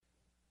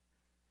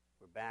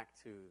Back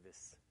to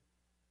this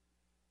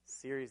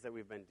series that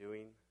we've been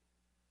doing,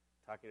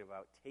 talking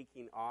about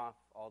taking off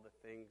all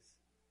the things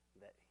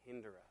that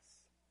hinder us.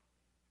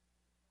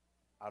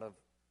 Out of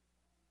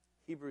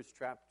Hebrews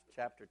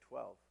chapter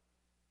 12,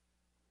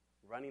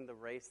 running the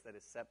race that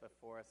is set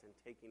before us and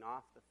taking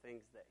off the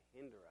things that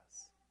hinder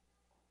us.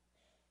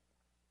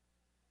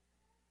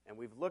 And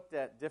we've looked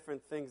at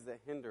different things that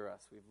hinder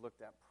us. We've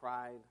looked at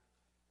pride,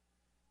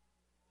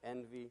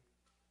 envy,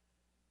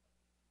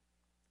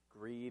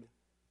 greed,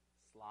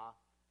 sloth.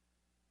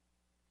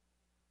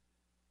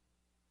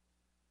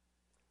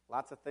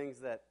 Lots of things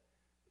that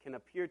can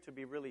appear to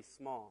be really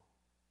small,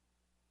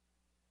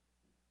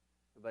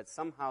 but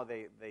somehow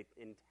they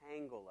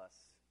entangle us.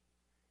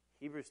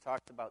 Hebrews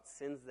talks about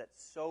sins that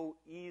so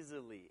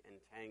easily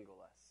entangle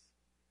us.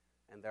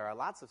 And there are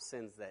lots of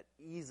sins that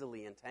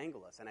easily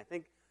entangle us. And I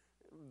think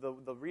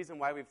the reason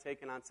why we've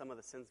taken on some of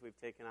the sins we've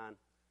taken on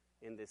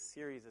in this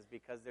series is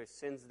because they're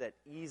sins that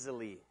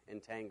easily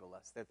entangle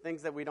us. They're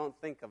things that we don't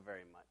think of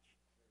very much.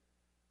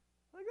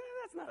 Like,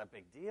 that's not a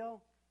big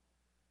deal.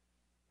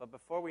 But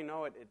before we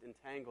know it, it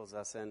entangles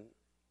us. And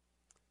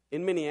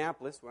in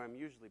Minneapolis, where I'm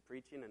usually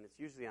preaching, and it's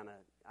usually on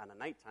a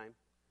nighttime,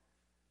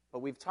 but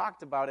we've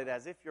talked about it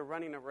as if you're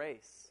running a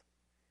race.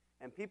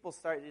 And people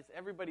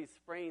everybody's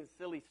spraying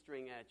silly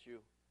string at you.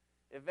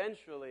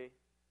 Eventually,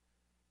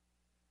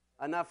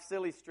 enough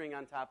silly string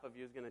on top of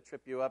you is going to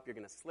trip you up. You're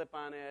going to slip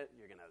on it.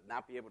 You're going to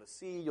not be able to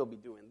see. You'll be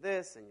doing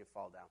this, and you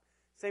fall down.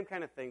 Same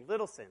kind of thing.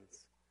 Little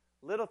sins.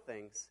 Little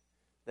things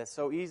that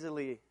so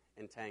easily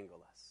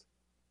entangle us.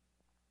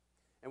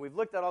 And we've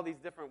looked at all these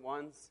different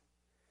ones.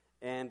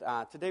 And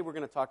today we're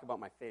going to talk about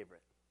my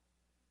favorite.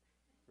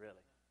 Really.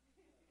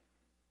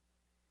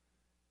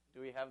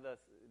 Do we have the...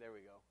 There we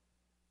go.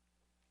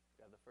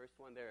 We have the first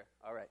one there.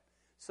 All right.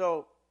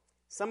 So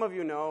some of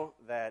you know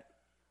that...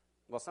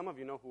 Well, some of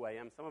you know who I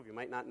am. Some of you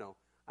might not know.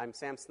 I'm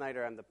Sam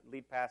Snyder. I'm the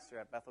lead pastor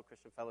at Bethel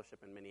Christian Fellowship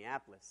in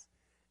Minneapolis.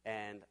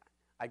 And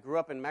I grew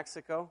up in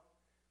Mexico,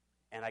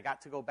 and I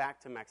got to go back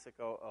to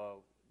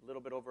Mexico a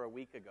little bit over a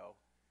week ago.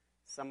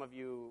 Some of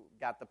you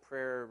got the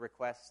prayer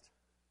request,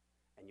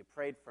 and you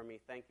prayed for me.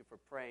 Thank you for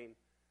praying.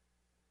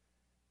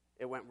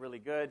 It went really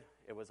good.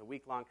 It was a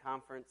week-long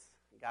conference.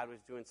 God was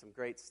doing some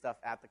great stuff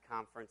at the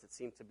conference. It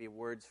seemed to be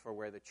words for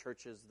where the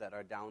churches that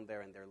are down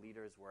there and their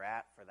leaders were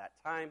at for that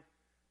time.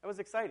 It was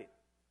exciting.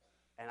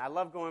 And I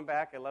love going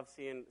back. I love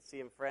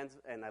seeing friends,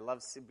 and I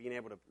love being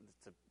able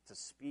to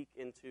speak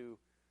into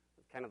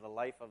kind of the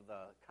life of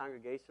the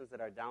congregations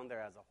that are down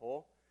there as a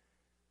whole.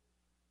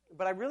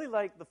 But I really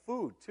like the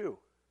food, too.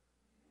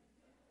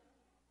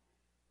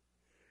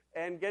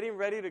 And getting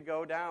ready to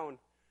go down,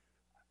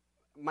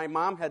 my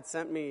mom had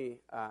sent me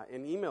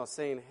an email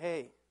saying,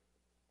 hey,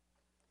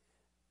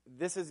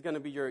 this is going to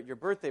be your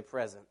birthday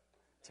present.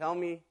 Tell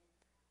me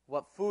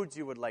what foods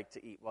you would like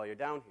to eat while you're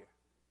down here.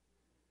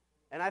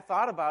 And I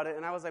thought about it,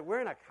 and I was like,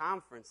 we're in a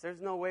conference.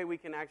 There's no way we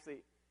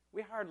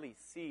hardly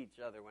see each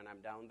other when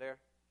I'm down there.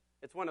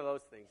 It's one of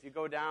those things. You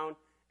go down,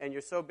 and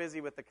you're so busy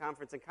with the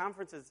conference. And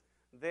conferences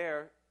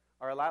there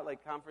are a lot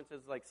like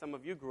conferences like some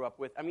of you grew up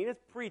with. I mean,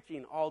 it's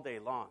preaching all day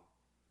long.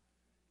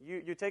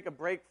 You take a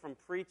break from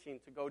preaching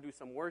to go do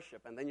some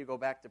worship, and then you go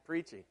back to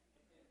preaching.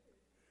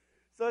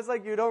 So it's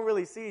like you don't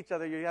really see each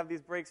other. You have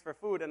these breaks for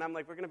food, and I'm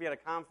like, we're going to be at a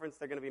conference.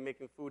 They're going to be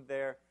making food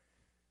there.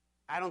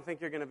 I don't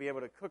think you're going to be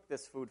able to cook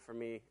this food for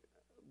me.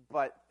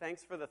 But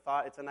thanks for the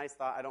thought. It's a nice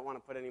thought. I don't want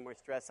to put any more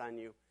stress on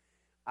you.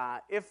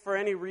 If for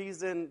any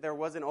reason there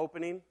was an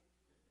opening,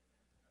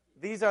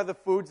 these are the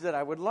foods that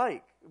I would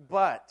like.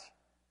 But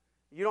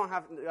you don't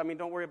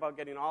don't worry about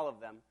getting all of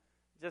them.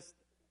 Just,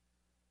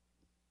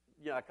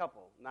 a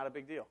couple. Not a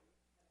big deal.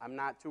 I'm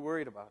not too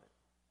worried about it.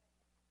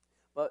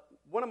 But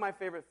one of my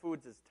favorite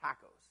foods is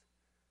tacos.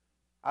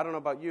 I don't know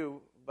about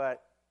you,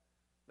 but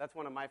that's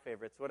one of my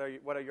favorites. What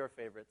are your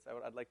favorites?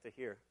 I'd like to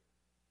hear.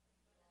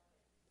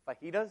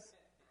 Fajitas?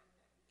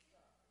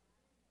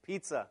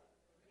 Pizza,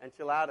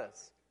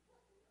 enchiladas,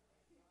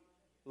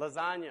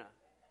 lasagna.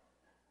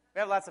 We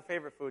have lots of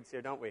favorite foods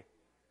here, don't we?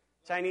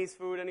 Chinese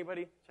food,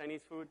 anybody?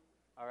 Chinese food?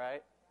 All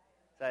right.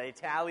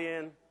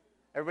 Italian.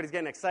 Everybody's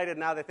getting excited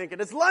now. They're thinking,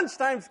 it's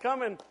lunchtime's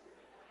coming.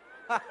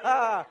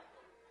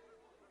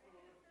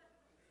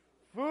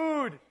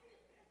 Food.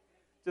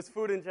 Just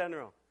food in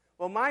general.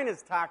 Well, mine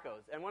is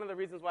tacos. And one of the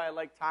reasons why I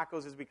like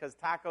tacos is because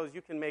tacos,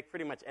 you can make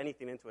pretty much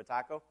anything into a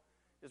taco.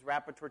 Just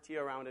wrap a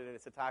tortilla around it, and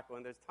it's a taco.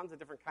 And there's tons of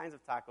different kinds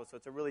of tacos, so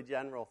it's a really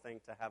general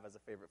thing to have as a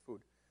favorite food.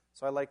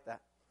 So I like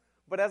that.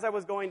 But as I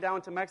was going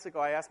down to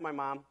Mexico, I asked my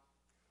mom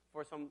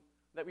for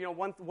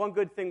one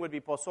good thing would be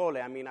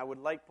pozole. I mean, I would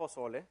like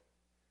pozole,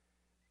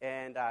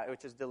 and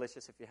which is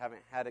delicious. If you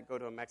haven't had it, go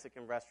to a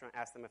Mexican restaurant.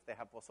 Ask them if they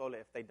have pozole.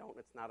 If they don't,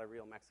 it's not a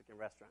real Mexican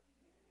restaurant.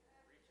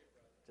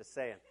 Just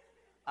saying.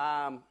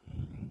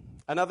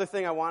 Another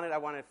thing I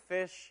wanted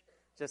fish.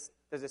 There's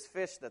this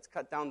fish that's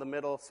cut down the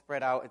middle,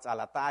 spread out. It's a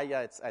la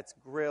talla. It's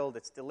grilled.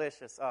 It's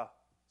delicious. Oh,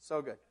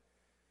 so good.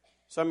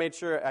 So I made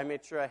sure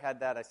I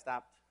had that. I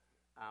stopped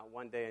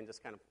one day and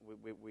just kind of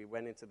we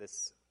went into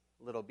this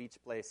little beach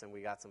place and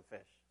we got some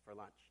fish for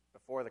lunch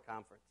before the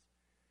conference.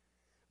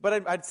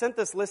 But I'd sent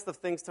this list of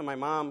things to my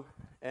mom,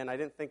 and I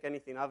didn't think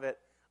anything of it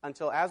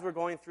until as we're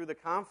going through the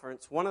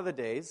conference, one of the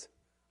days,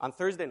 on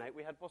Thursday night,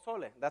 we had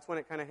pozole. That's when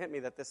it kind of hit me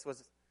that this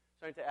was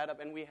starting to add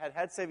up. And we had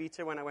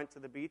ceviche when I went to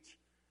the beach,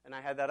 and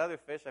I had that other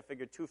fish. I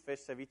figured 2 fish.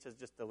 Ceviche is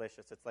just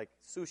delicious. It's like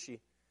sushi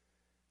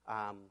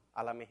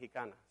a la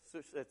mexicana.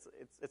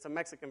 It's a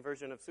Mexican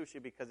version of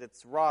sushi because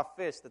it's raw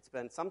fish that's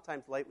been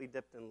sometimes lightly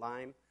dipped in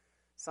lime,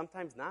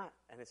 sometimes not,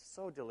 and it's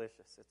so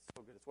delicious. It's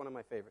so good. It's one of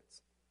my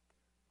favorites.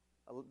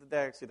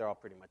 They're all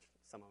pretty much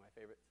some of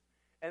my favorites.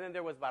 And then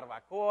there was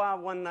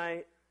barbacoa one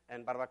night,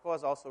 and barbacoa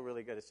is also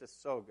really good. It's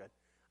just so good.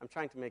 I'm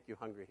trying to make you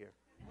hungry here.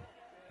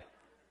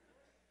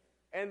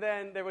 And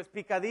then there was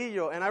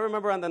picadillo, and I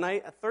remember on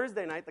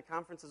Thursday night, the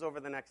conference is over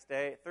the next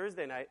day.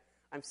 Thursday night,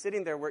 I'm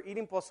sitting there, we're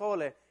eating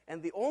pozole,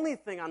 and the only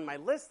thing on my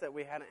list that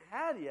we hadn't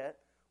had yet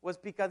was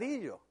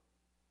picadillo.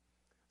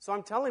 So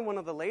I'm telling one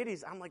of the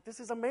ladies, I'm like, this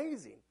is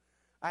amazing.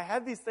 I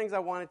had these things I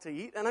wanted to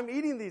eat, and I'm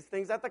eating these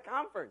things at the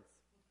conference.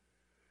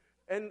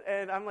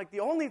 And I'm like, the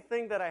only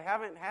thing that I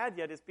haven't had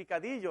yet is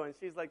picadillo. And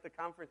she's like, the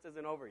conference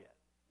isn't over yet.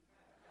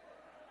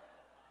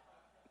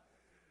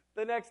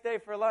 The next day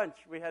for lunch,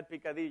 we had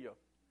picadillo.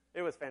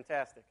 It was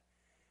fantastic.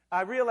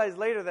 I realized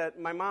later that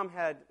my mom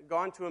had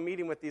gone to a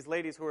meeting with these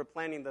ladies who were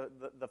planning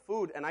the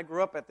food. And I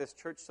grew up at this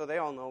church, so they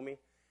all know me.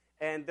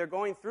 And they're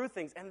going through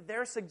things, and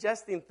they're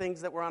suggesting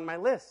things that were on my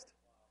list.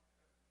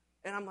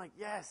 And I'm like,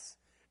 yes.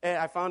 And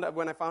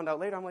when I found out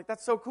later, I'm like,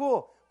 that's so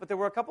cool. But there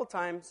were a couple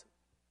times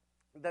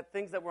that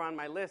things that were on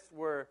my list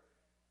were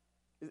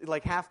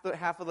like half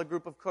of the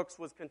group of cooks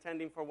was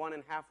contending for one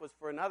and half was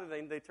for another.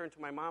 They turned to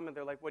my mom and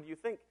they're like, what do you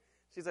think?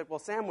 She's like, well,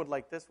 Sam would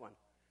like this one.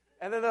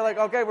 And then they're like,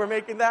 okay, we're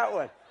making that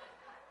one.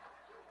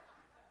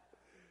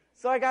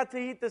 So I got to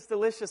eat this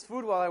delicious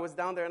food while I was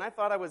down there, and I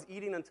thought I was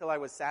eating until I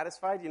was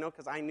satisfied,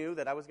 because I knew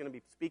that I was going to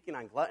be speaking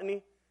on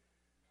gluttony.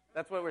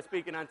 That's what we're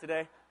speaking on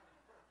today.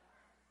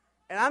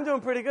 And I'm doing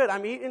pretty good.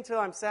 I'm eating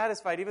until I'm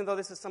satisfied, even though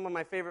this is some of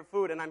my favorite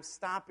food, and I'm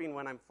stopping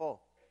when I'm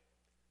full,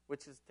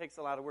 which takes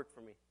a lot of work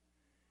for me,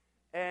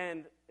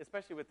 and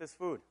especially with this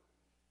food.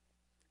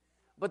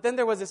 But then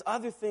there was this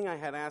other thing I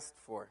had asked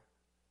for.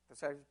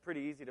 It's actually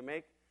pretty easy to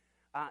make.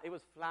 It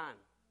was flan.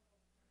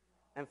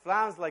 And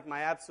flan's like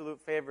my absolute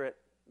favorite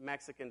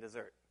Mexican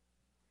dessert.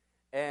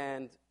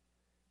 And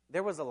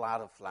there was a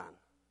lot of flan.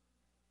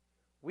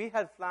 We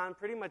had flan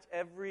pretty much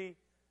every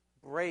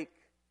break.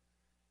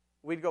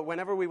 We'd go,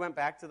 whenever we went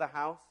back to the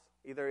house,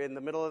 either in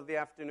the middle of the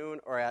afternoon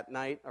or at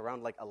night,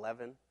 around like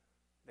 11,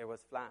 there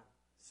was flan.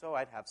 So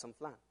I'd have some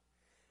flan.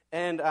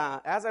 And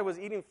as I was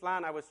eating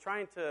flan, I was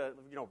trying to,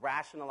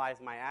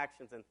 rationalize my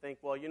actions and think,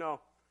 well,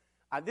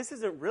 this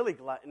isn't really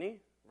gluttony,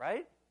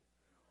 right?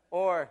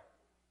 Or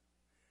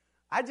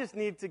I just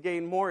need to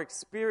gain more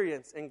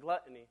experience in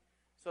gluttony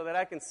so that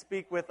I can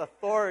speak with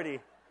authority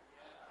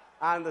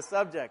on the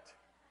subject.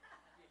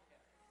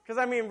 Because,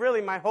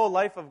 really, my whole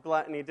life of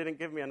gluttony didn't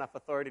give me enough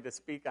authority to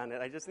speak on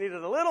it. I just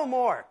needed a little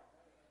more.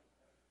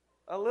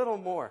 A little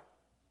more.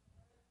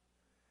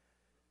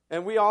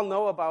 And we all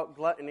know about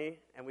gluttony,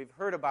 and we've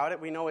heard about it.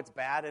 We know it's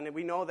bad, and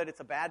we know that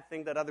it's a bad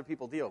thing that other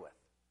people deal with.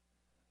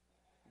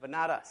 But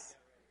not us.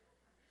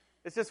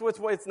 It's just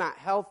it's not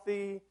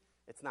healthy.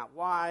 It's not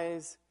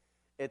wise.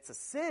 It's a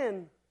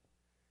sin,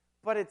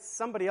 but it's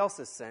somebody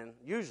else's sin,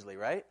 usually,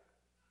 right?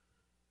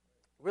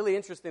 Really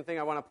interesting thing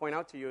I want to point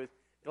out to you is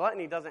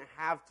gluttony doesn't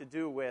have to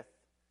do with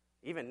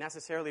even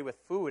necessarily with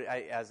food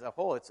as a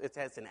whole.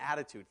 It's an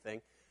attitude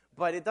thing.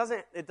 But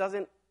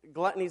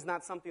gluttony is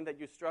not something that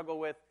you struggle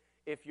with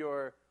if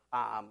you're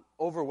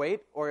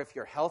overweight or if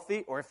you're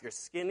healthy or if you're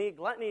skinny.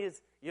 Gluttony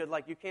is,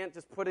 you can't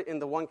just put it in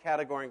the one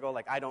category and go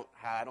I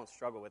don't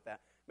struggle with that.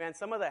 Man,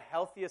 some of the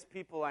healthiest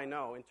people I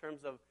know in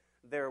terms of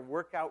their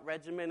workout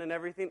regimen and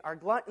everything are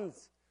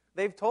gluttons.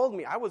 They've told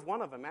me, I was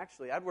one of them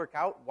actually. I'd work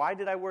out. Why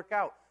did I work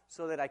out?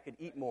 So that I could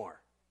eat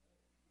more.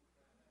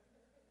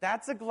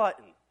 That's a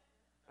glutton.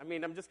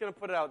 I'm just going to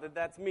put it out that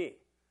that's me.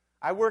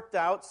 I worked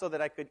out so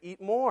that I could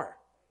eat more.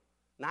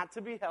 Not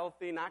to be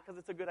healthy, not because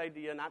it's a good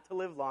idea, not to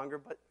live longer,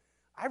 but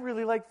I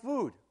really like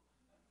food.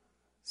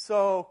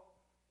 So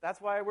that's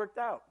why I worked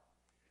out.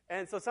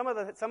 And so some of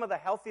the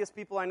healthiest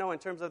people I know in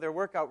terms of their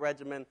workout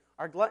regimen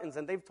are gluttons,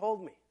 and they've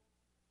told me,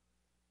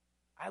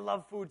 I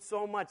love food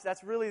so much.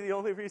 That's really the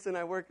only reason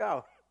I work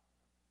out.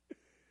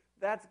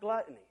 That's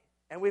gluttony.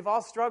 And we've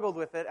all struggled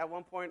with it at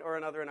one point or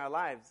another in our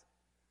lives.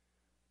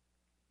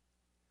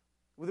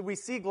 We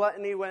see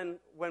gluttony when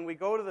we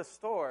go to the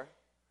store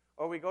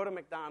or we go to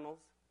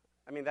McDonald's.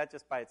 That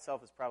just by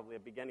itself is probably a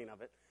beginning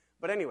of it.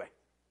 But anyway,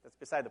 that's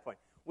beside the point.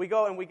 We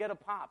go and we get a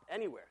pop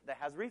anywhere that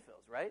has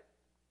refills, right?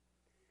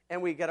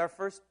 And we get our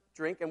first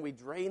drink and we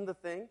drain the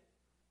thing.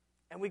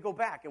 And we go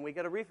back and we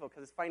get a refill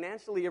because it's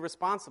financially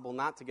irresponsible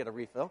not to get a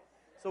refill.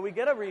 So we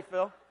get a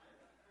refill.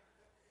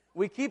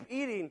 We keep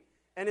eating,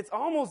 and it's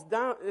almost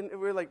down. And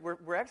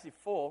we're actually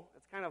full.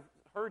 It's kind of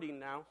hurting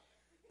now.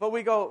 But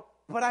we go,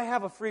 but I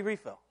have a free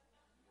refill.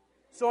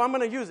 So I'm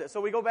going to use it.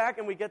 So we go back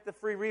and we get the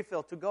free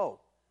refill to go.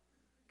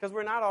 Because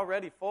we're not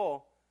already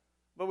full.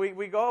 But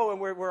we go and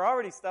we're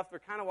already stuffed. We're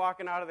kind of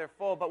walking out of there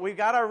full, but we've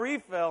got our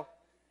refill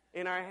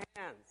in our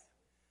hands.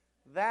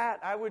 That,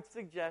 I would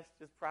suggest,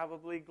 is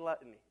probably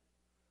gluttony.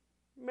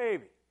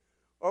 Maybe.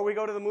 Or we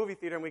go to the movie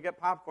theater and we get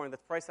popcorn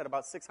that's priced at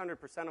about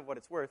 600% of what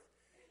it's worth.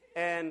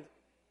 And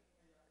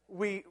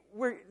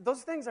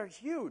those things are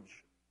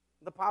huge.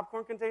 The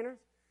popcorn containers.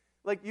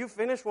 Like, you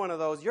finish one of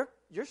those,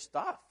 you're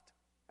stuffed.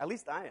 At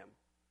least I am,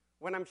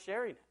 when I'm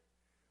sharing it.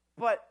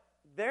 But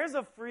there's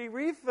a free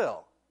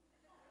refill.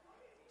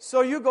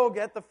 So you go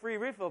get the free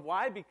refill.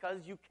 Why?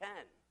 Because you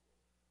can.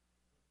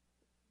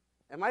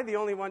 Am I the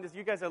only one?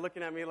 You guys are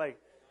looking at me like,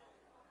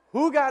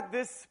 who got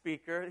this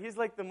speaker? He's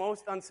like the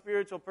most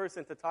unspiritual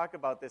person to talk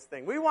about this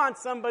thing. We want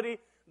somebody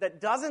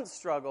that doesn't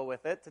struggle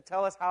with it to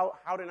tell us how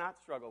to not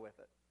struggle with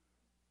it.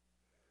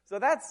 So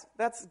that's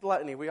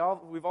gluttony. We've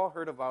all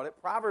heard about it.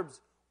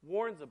 Proverbs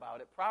warns about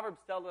it.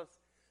 Proverbs tells us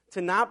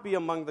to not be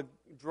among the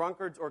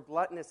drunkards or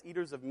gluttonous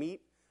eaters of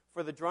meat,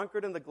 for the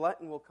drunkard and the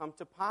glutton will come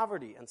to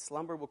poverty, and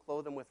slumber will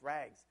clothe them with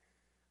rags.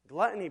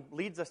 Gluttony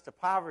leads us to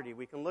poverty.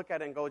 We can look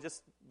at it and go,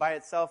 just by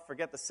itself,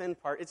 forget the sin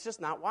part. It's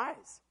just not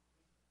wise.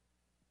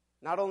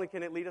 Not only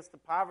can it lead us to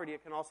poverty,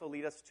 it can also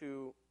lead us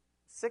to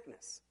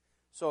sickness.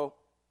 So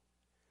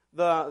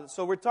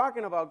we're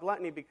talking about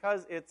gluttony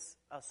because it's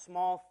a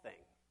small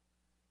thing.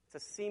 It's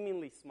a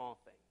seemingly small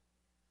thing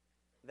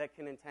that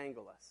can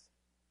entangle us.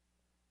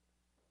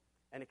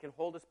 And it can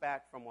hold us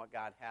back from what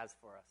God has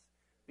for us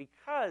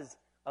because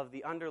of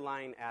the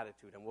underlying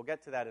attitude. And we'll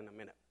get to that in a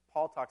minute.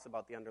 Paul talks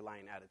about the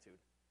underlying attitude.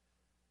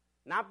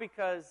 Not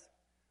because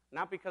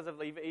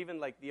of even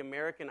like the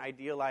American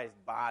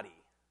idealized body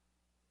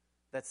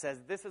that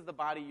says this is the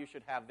body you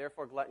should have,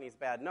 therefore gluttony is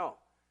bad. No.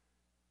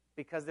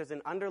 Because there's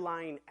an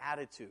underlying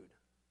attitude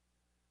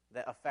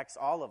that affects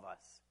all of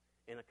us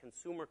in a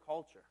consumer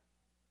culture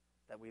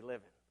that we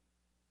live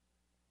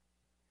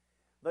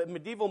in. The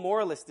medieval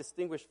moralists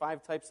distinguished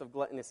 5 types of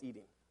gluttonous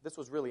eating. This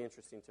was really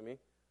interesting to me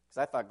because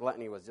I thought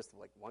gluttony was just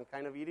like one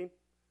kind of eating.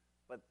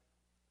 But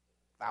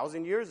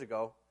 1,000 years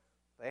ago,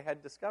 they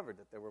had discovered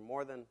that there was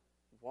more than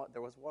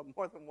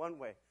one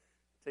way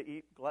to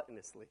eat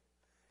gluttonously.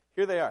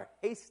 Here they are,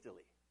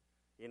 hastily.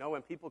 You know,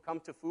 when people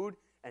come to food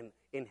and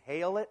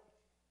inhale it,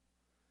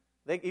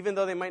 even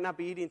though they might not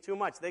be eating too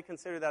much, they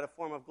consider that a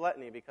form of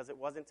gluttony because it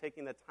wasn't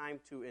taking the time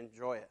to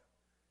enjoy it.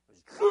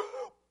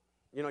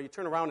 You know, you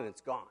turn around and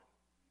it's gone.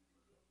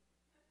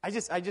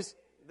 This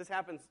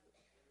happens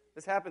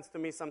to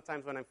me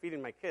sometimes when I'm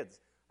feeding my kids.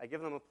 I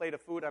give them a plate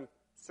of food, I'm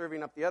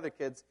serving up the other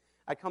kids.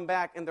 I come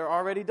back and they're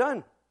already done.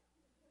 I'm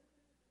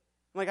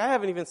like, I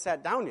haven't even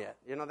sat down yet.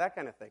 You know, that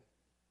kind of thing.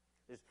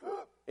 Just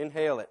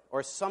inhale it.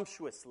 Or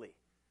sumptuously.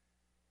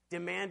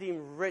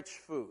 Demanding rich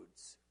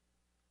foods.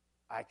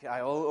 I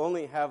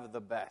only have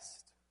the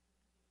best.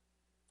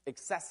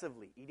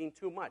 Excessively. Eating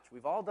too much.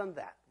 We've all done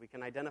that. We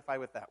can identify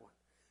with that one.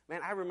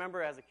 Man, I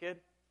remember as a kid,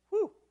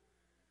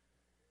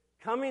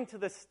 coming to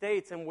the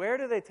States, and where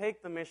do they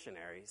take the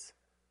missionaries?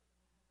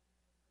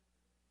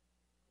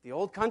 The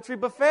Old Country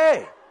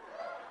Buffet.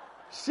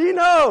 She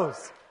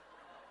knows.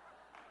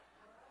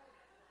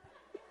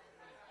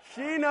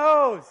 She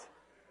knows.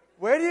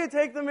 Where do you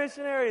take the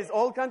missionaries?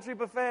 Old Country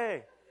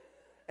Buffet.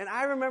 And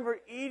I remember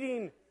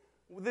eating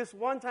this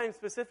one time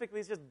specifically.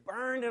 It's just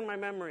burned in my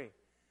memory.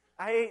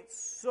 I ate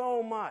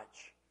so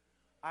much.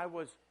 I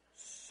was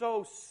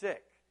so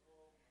sick.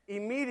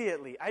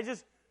 Immediately.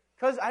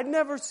 Because I'd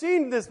never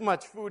seen this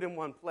much food in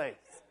one place.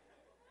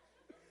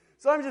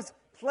 So I'm just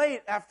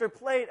plate after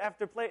plate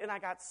after plate, and I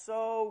got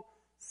so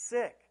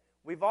sick.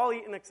 We've all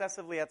eaten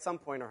excessively at some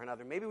point or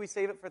another. Maybe we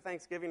save it for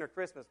Thanksgiving or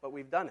Christmas, but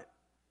we've done it.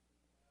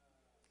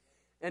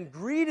 And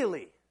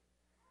greedily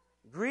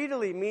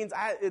means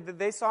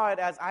they saw it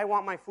as, I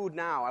want my food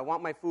now. I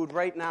want my food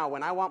right now.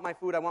 When I want my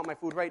food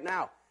right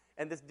now.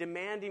 And this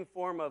demanding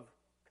form of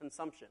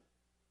consumption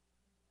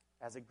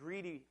as a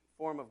greedy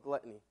form of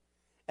gluttony.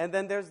 And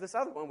then there's this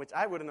other one, which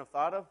I wouldn't have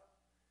thought of,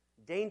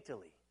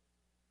 daintily.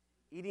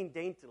 Eating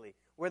daintily,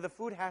 where the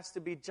food has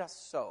to be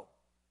just so.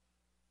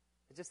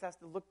 It just has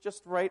to look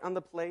just right on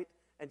the plate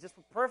and just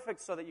perfect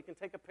so that you can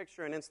take a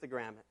picture and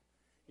Instagram it.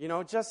 You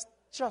know, just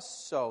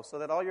so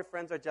that all your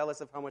friends are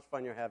jealous of how much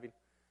fun you're having.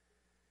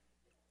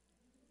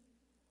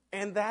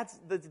 And that's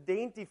the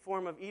dainty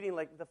form of eating,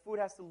 like the food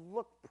has to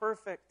look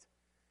perfect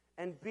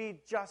and be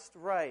just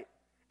right.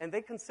 And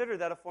they consider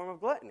that a form of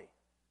gluttony.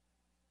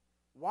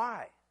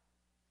 Why?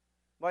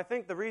 Well, I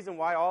think the reason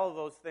why all of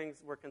those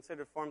things were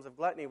considered forms of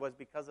gluttony was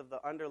because of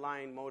the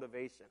underlying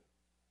motivation.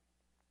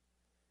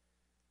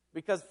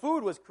 Because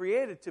food was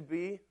created to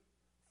be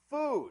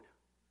food,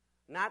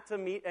 not to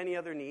meet any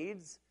other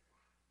needs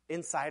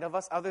inside of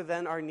us other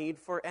than our need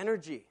for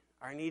energy,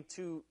 our need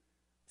to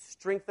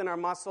strengthen our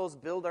muscles,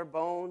 build our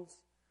bones,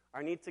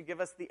 our need to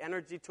give us the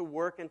energy to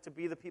work and to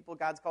be the people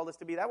God's called us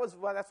to be.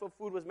 That's what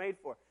food was made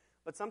for.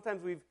 But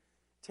sometimes we've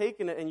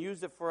taken it and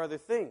used it for other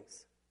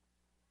things.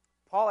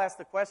 Paul asked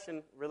a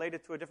question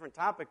related to a different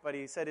topic, but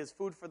he said, is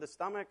food for the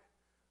stomach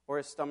or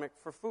is stomach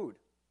for food?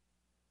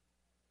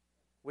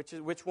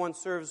 Which one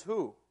serves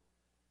who?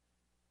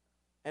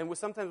 And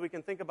sometimes we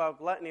can think about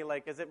gluttony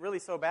like, is it really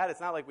so bad?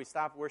 It's not like we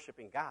stop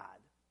worshiping God.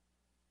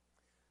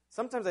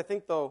 Sometimes I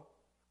think, though,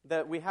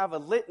 that we have a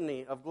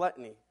litany of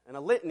gluttony. And a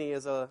litany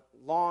is a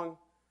long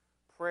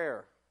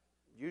prayer,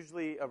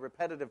 usually a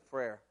repetitive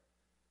prayer,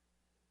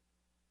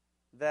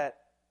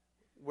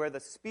 where the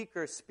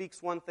speaker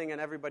speaks one thing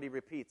and everybody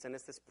repeats. And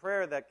it's this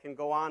prayer that can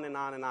go on and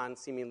on and on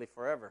seemingly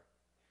forever.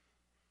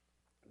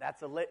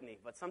 That's a litany.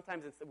 But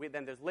sometimes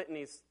then there's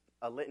litanies,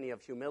 a litany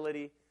of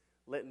humility,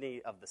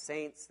 litany of the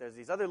saints. There's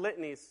these other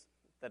litanies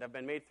that have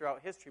been made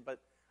throughout history. But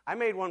I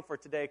made one for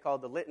today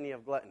called the Litany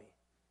of Gluttony.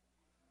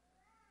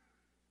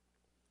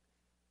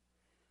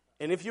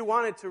 And if you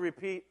wanted to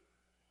repeat,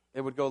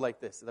 it would go like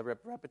this. The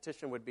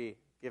repetition would be,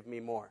 give me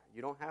more.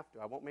 You don't have to.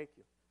 I won't make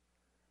you.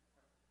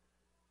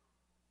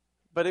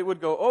 But it would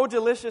go, oh,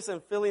 delicious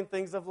and filling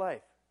things of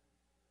life.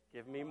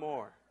 Give me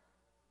more.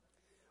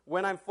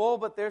 When I'm full,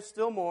 but there's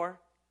still more.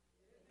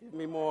 Give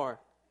me more.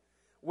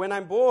 When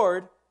I'm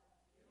bored,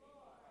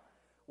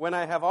 when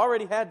I have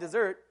already had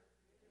dessert,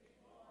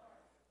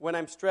 when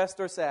I'm stressed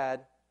or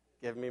sad,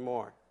 give me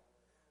more.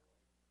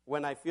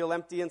 When I feel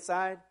empty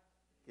inside,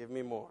 give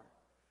me more.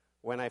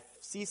 When I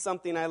see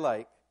something I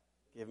like,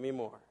 give me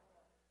more.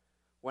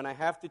 When I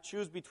have to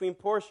choose between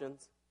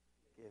portions,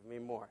 give me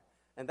more.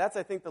 And that's,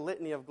 I think, the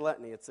litany of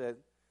gluttony. It's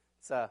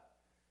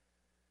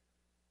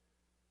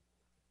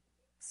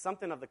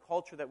something of the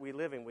culture that we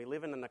live in. We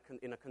live in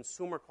a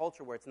consumer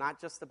culture where it's not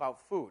just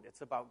about food.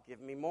 It's about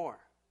give me more.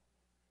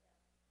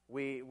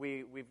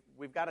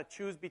 We've got to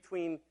choose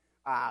between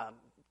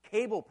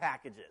cable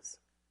packages,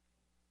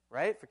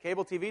 right? For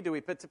cable TV, do we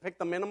pick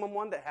the minimum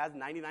one that has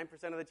 99%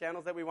 of the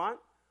channels that we want?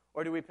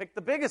 Or do we pick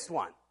the biggest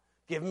one?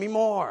 Give me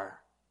more.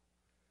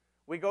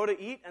 We go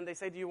to eat, and they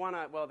say, do you want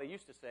to, well, they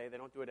used to say, they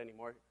don't do it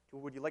anymore,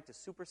 would you like to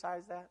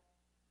supersize that?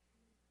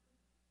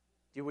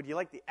 Would you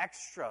like the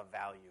extra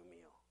value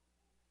meal?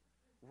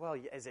 Well,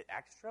 is it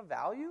extra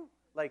value?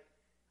 Like,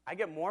 I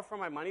get more for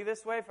my money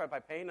this way by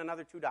paying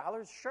another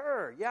 $2?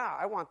 Sure, yeah,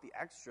 I want the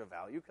extra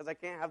value because I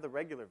can't have the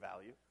regular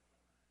value.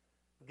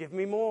 Give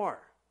me more.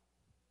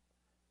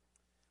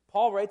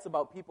 Paul writes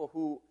about people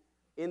who,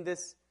 in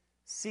this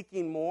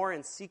seeking more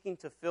and seeking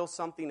to fill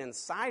something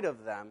inside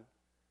of them,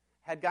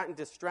 had gotten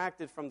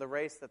distracted from the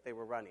race that they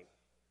were running.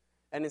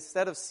 And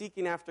instead of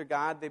seeking after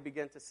God, they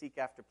began to seek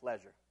after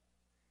pleasure.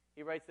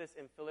 He writes this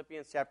in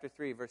Philippians chapter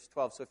 3, verse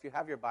 12. So if you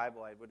have your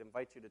Bible, I would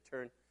invite you to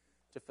turn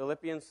to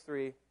Philippians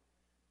 3,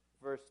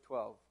 verse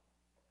 12.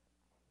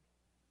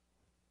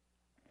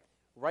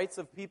 Writes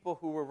of people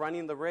who were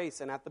running the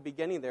race, and at the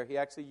beginning there, he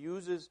actually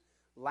uses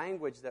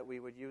language that we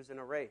would use in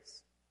a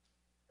race.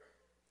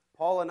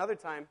 Paul, another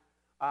time,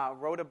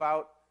 wrote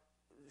about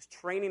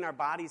training our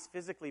bodies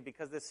physically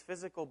because this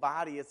physical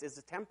body is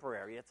a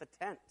temporary. It's a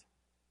tent.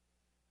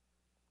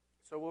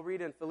 So we'll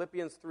read in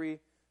Philippians 3,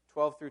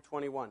 12 through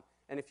 21.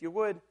 And if you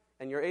would,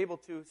 and you're able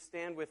to,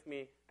 stand with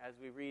me as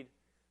we read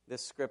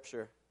this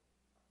scripture.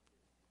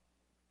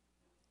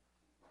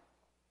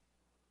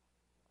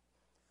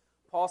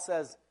 Paul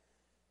says,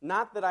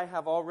 not that I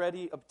have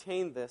already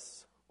obtained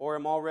this or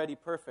am already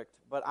perfect,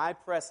 but I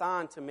press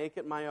on to make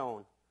it my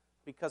own,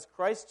 because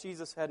Christ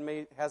Jesus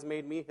has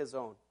made me his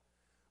own.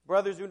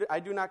 Brothers,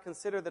 I do not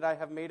consider that I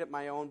have made it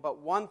my own, but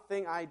one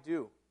thing I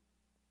do,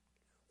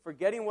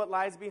 forgetting what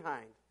lies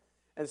behind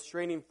and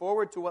straining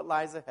forward to what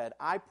lies ahead,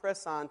 I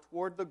press on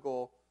toward the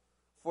goal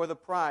for the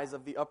prize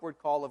of the upward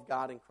call of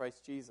God in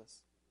Christ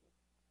Jesus.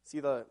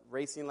 See the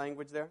racing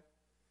language there?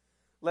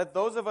 Let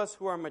those of us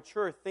who are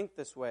mature think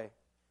this way.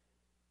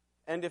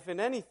 And if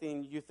in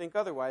anything you think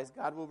otherwise,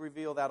 God will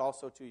reveal that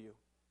also to you.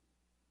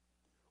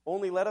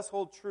 Only let us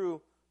hold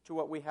true to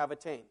what we have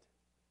attained.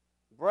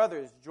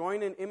 Brothers,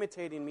 join in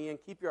imitating me and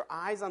keep your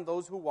eyes on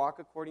those who walk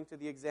according to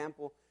the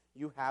example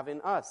you have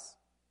in us.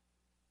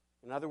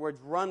 In other words,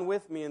 run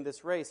with me in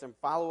this race and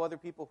follow other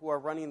people who are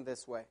running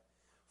this way.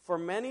 For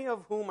many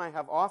of whom I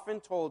have often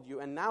told you,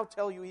 and now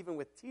tell you even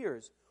with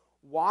tears,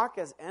 walk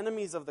as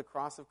enemies of the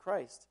cross of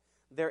Christ.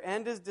 Their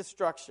end is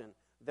destruction,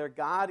 their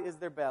God is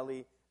their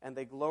belly, and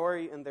they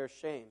glory in their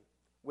shame,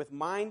 with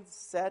minds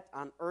set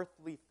on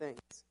earthly things.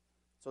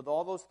 So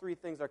all those three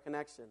things are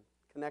connected.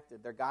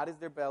 Their God is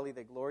their belly,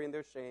 they glory in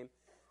their shame,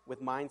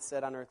 with minds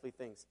set on earthly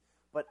things.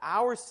 But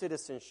our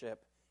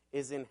citizenship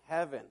is in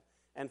heaven,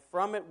 and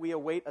from it we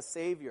await a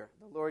Savior,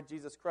 the Lord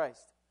Jesus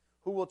Christ,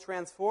 who will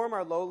transform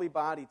our lowly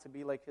body to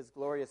be like his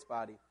glorious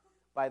body,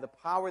 by the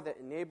power that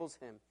enables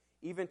him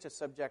even to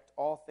subject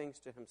all things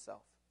to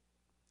himself.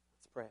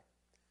 Let's pray.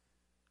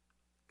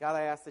 God,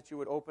 I ask that you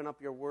would open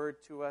up your word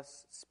to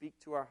us, speak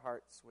to our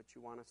hearts what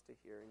you want us to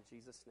hear. In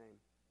Jesus' name,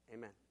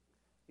 amen.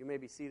 You may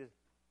be seated.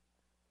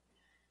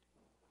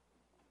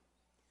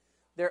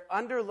 Their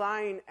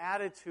underlying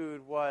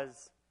attitude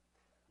was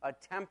a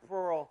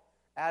temporal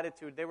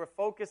attitude. They were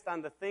focused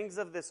on the things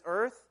of this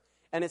earth,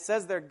 and it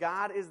says their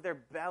God is their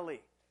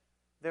belly,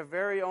 their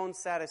very own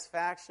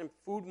satisfaction.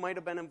 Food might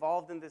have been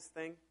involved in this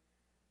thing.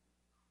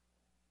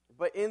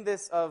 But in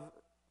this of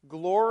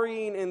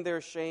glorying in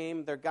their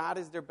shame, their God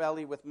is their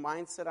belly, with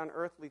mindset on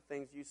earthly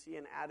things, you see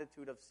an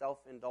attitude of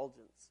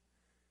self-indulgence.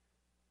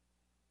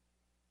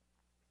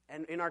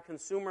 And in our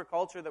consumer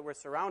culture that we're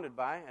surrounded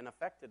by and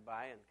affected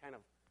by and kind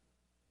of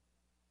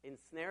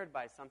ensnared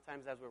by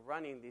sometimes as we're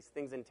running, these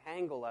things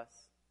entangle us.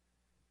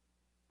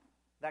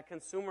 That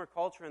consumer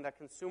culture and that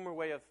consumer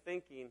way of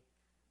thinking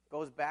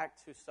goes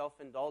back to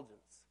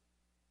self-indulgence,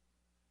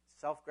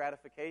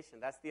 self-gratification.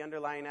 That's the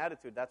underlying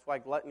attitude. That's why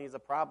gluttony is a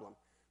problem.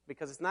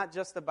 Because it's not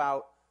just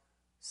about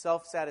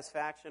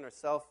self-satisfaction or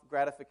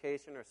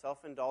self-gratification or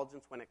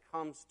self-indulgence when it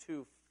comes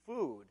to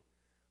food,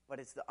 but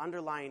it's the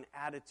underlying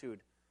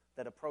attitude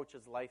that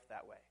approaches life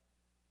that way.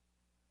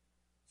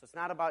 So it's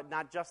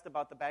not just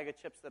about the bag of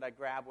chips that I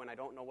grab when I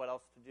don't know what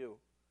else to do.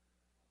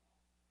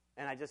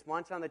 And I just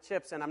munch on the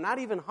chips, and I'm not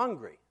even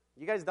hungry.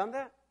 You guys done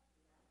that?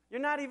 You're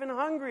not even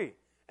hungry.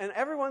 And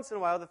every once in a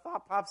while, the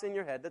thought pops in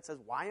your head that says,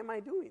 why am I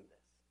doing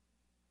this?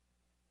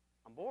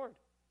 I'm bored.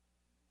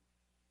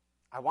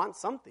 I want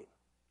something.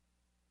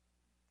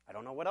 I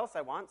don't know what else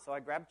I want, so I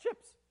grab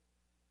chips.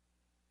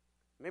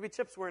 Maybe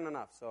chips weren't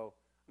enough, so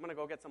I'm going to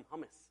go get some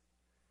hummus,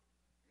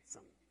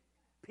 some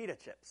pita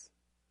chips.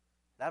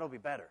 That'll be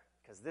better,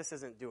 because this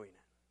isn't doing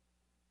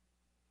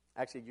it.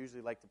 Actually,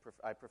 usually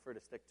I prefer to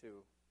stick to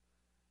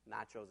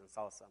nachos and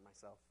salsa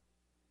myself.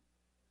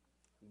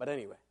 But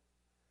anyway,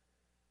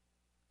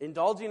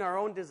 indulging our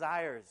own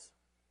desires,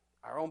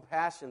 our own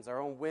passions, our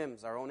own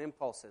whims, our own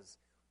impulses,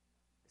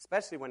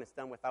 especially when it's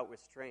done without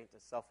restraint,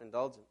 is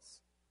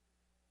self-indulgence.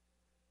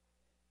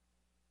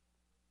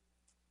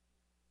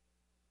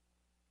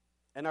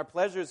 And our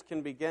pleasures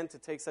can begin to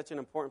take such an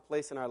important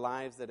place in our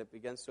lives that it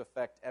begins to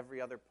affect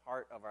every other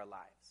part of our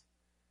lives.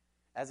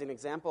 As an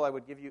example, I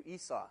would give you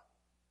Esau,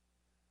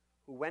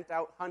 who went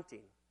out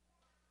hunting,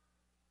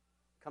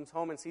 comes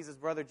home and sees his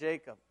brother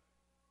Jacob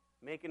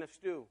making a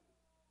stew.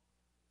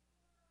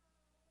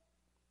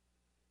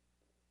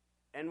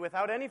 And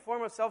without any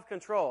form of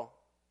self-control,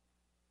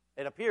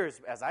 it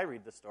appears, as I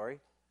read the story,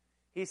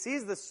 he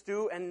sees the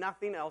stew and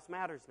nothing else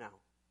matters now.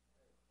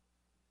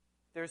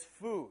 There's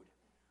food.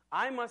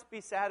 I must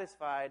be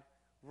satisfied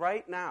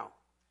right now.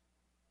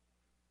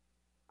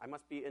 I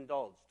must be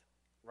indulged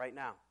right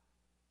now.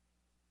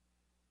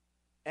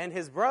 And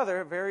his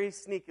brother, very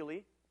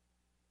sneakily,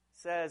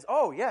 says,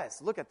 oh,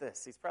 yes, look at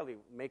this. He's probably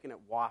making it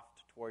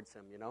waft towards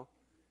him,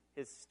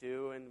 his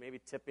stew, and maybe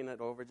tipping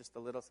it over just a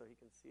little so he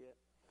can see it.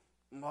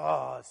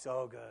 Oh,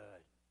 so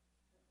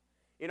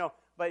good.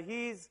 But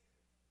he's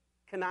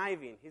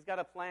conniving. He's got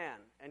a plan.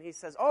 And he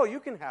says, oh, you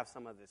can have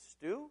some of this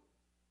stew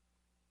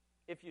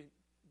if you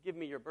give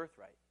me your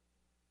birthright.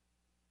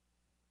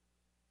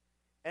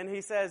 And he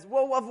says,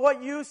 well, of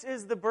what use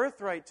is the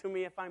birthright to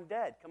me if I'm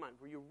dead? Come on,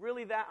 were you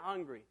really that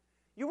hungry?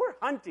 You were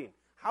hunting.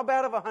 How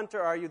bad of a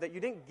hunter are you that you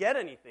didn't get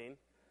anything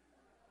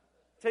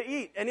to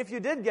eat? And if you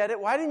did get it,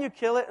 why didn't you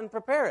kill it and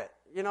prepare it?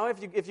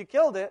 If you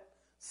killed it,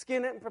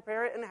 skin it and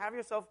prepare it and have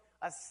yourself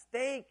a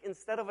steak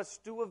instead of a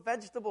stew of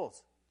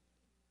vegetables.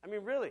 I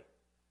mean, really.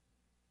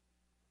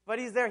 But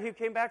he's there. He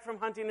came back from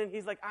hunting and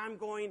he's like, I'm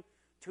going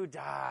to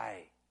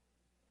die.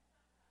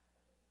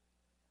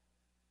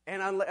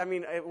 And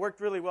it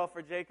worked really well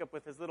for Jacob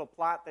with his little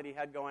plot that he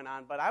had going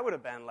on, but I would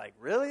have been like,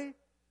 really?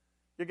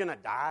 You're going to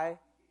die?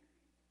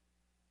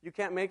 You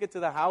can't make it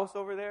to the house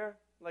over there?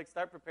 Like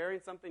start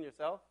preparing something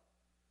yourself?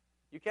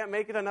 You can't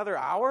make it another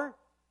hour?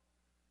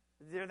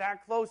 You're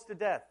that close to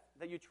death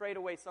that you trade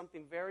away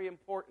something very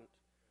important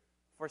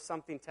for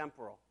something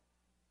temporal.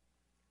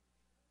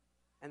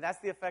 And that's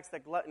the effects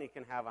that gluttony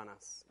can have on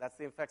us. That's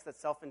the effects that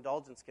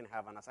self-indulgence can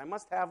have on us. I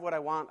must have what I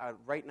want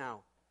right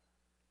now.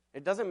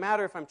 It doesn't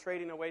matter if I'm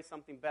trading away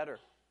something better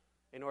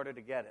in order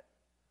to get it.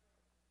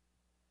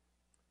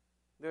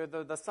 They're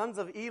the sons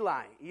of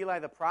Eli. Eli,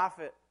 the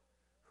prophet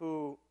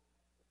who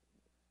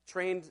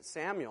trained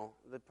Samuel,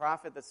 the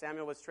prophet that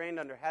Samuel was trained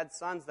under, had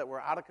sons that were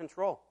out of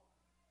control.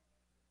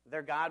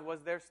 Their God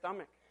was their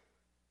stomach.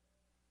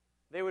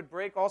 They would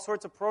break all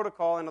sorts of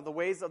protocol and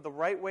the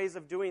right ways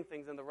of doing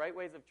things and the right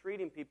ways of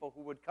treating people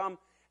who would come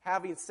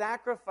having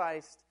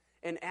sacrificed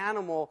an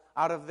animal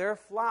out of their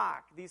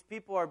flock. These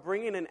people are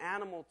bringing an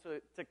animal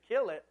to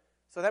kill it,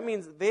 so that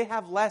means they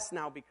have less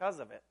now because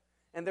of it.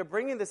 And they're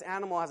bringing this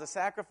animal as a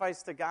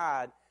sacrifice to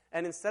God,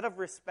 and instead of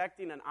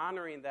respecting and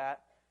honoring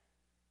that,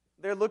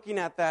 they're looking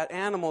at that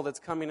animal that's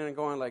coming in and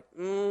going like,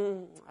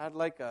 I'd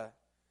like a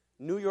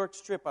New York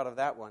strip out of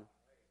that one.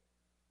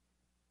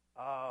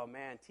 Oh,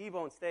 man,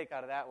 T-bone steak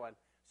out of that one.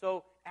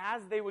 So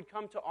as they would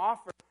come to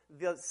offer,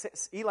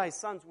 Eli's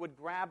sons would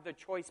grab the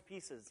choice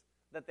pieces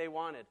that they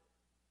wanted.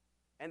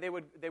 And they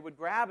would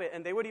grab it,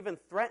 and they would even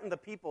threaten the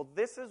people.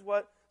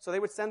 So they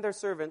would send their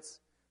servants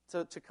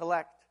to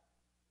collect,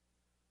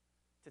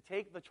 to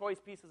take the choice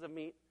pieces of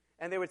meat,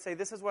 and they would say,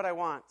 this is what I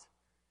want,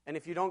 and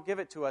if you don't give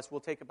it to us,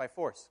 we'll take it by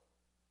force.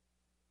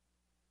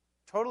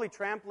 Totally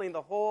trampling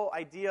the whole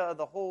idea of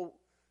the whole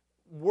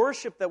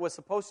worship that was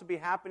supposed to be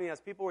happening as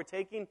people were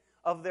taking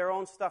of their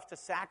own stuff to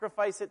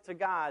sacrifice it to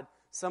God.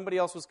 Somebody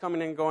else was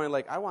coming in and going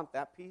like, I want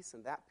that piece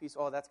and that piece.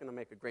 Oh, that's going to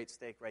make a great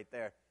steak right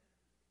there.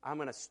 I'm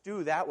going to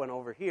stew that one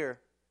over here.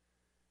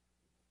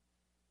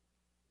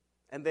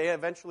 And they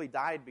eventually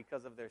died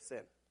because of their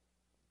sin.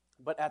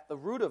 But at the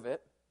root of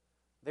it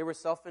They were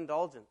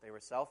self-indulgent. They were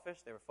selfish.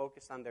 They were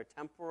focused on their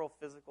temporal,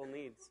 physical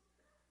needs.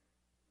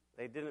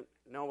 They didn't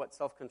know what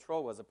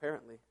self-control was,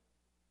 apparently.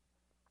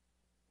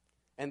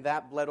 And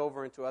that bled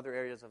over into other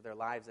areas of their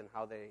lives and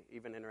how they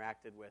even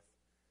interacted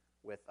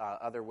with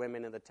other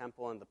women in the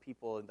temple and the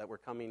people that were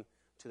coming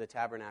to the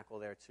tabernacle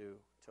there to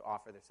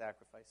offer their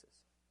sacrifices.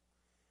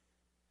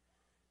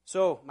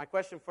 So, my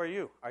question for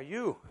you, are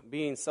you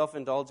being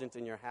self-indulgent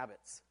in your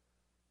habits?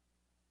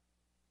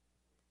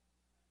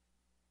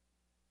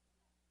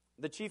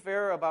 The chief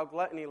error about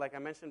gluttony, like I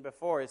mentioned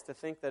before, is to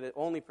think that it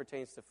only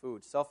pertains to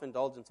food.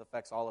 Self-indulgence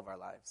affects all of our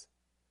lives.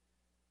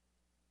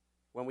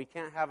 When we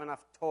can't have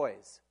enough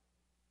toys,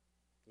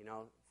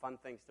 fun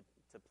things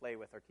to play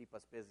with or keep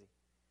us busy.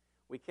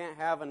 We can't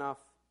have enough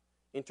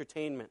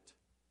entertainment.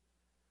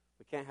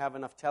 We can't have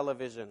enough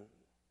television,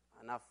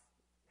 enough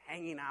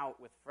hanging out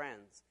with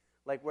friends.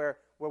 Like where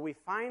we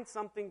find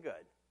something good,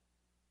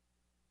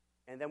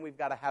 and then we've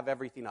got to have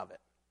everything of it.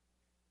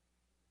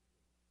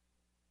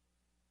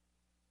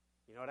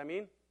 You know what I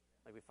mean?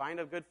 Like we find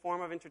a good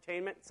form of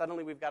entertainment,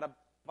 suddenly we've got to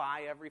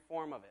buy every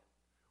form of it.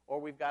 Or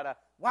we've got to,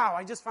 wow,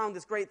 I just found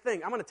this great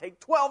thing. I'm going to take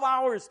 12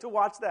 hours to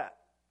watch that.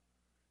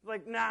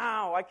 Like,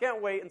 now, I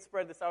can't wait and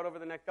spread this out over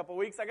the next couple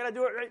weeks. I got to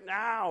do it right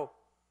now.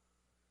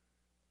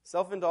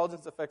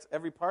 Self-indulgence affects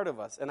every part of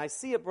us. And I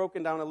see it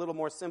broken down a little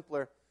more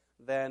simpler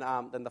than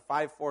the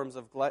 5 forms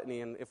of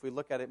gluttony. And if we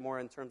look at it more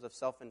in terms of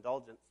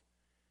self-indulgence,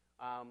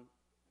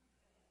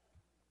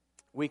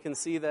 we can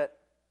see that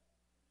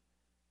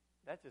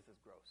just is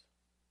gross.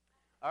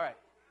 All right.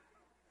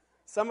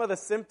 Some of the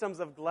symptoms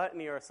of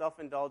gluttony or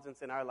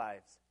self-indulgence in our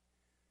lives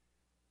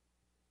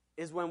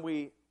is when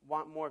we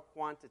want more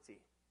quantity.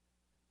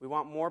 We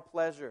want more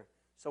pleasure.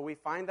 So we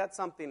find that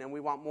something and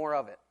we want more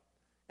of it.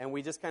 And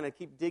we just kind of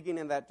keep digging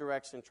in that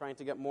direction, trying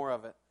to get more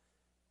of it.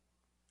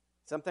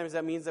 Sometimes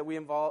that means that we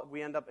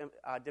end up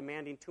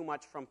demanding too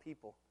much from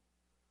people.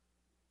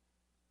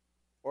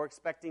 Or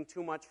expecting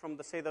too much from,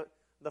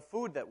 the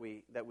food that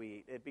we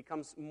eat. It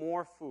becomes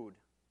more food.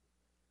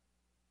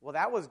 Well,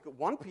 that was good.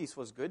 1 piece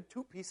was good.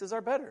 2 pieces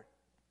are better.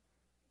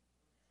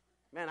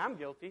 Man, I'm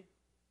guilty.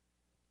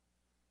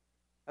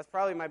 That's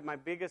probably my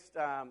biggest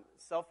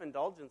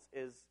self-indulgence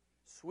is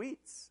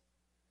sweets.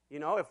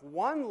 If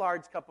 1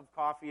 large cup of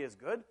coffee is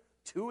good,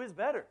 2 is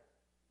better.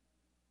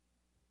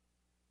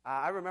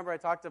 I remember I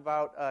talked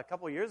about, a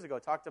couple of years ago,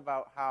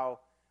 how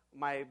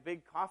my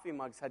big coffee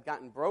mugs had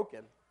gotten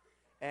broken.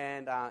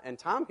 And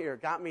Tom here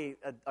got me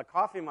a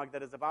coffee mug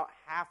that is about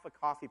half a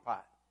coffee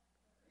pot.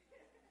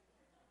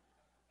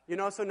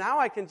 So now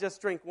I can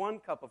just drink 1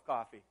 cup of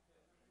coffee.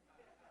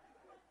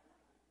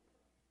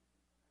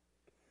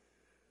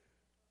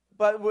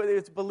 But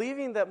it's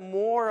believing that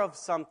more of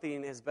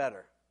something is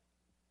better.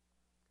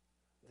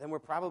 Then we're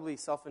probably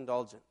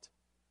self-indulgent.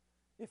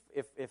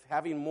 If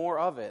having more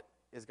of it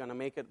is going to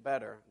make it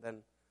better, then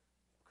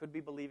could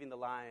be believing the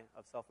lie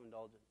of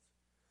self-indulgence.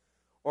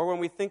 Or when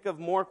we think of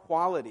more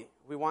quality,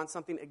 we want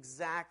something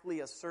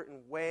exactly a certain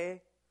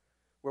way.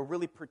 We're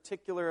really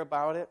particular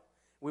about it.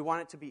 We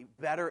want it to be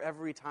better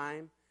every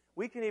time.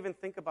 We can even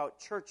think about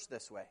church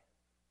this way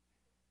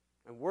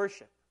and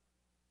worship.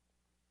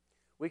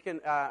 We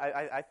can.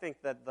 I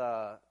think that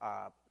the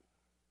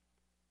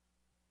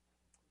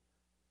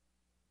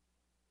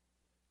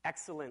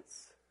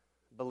excellence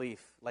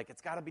belief, like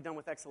it's got to be done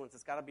with excellence,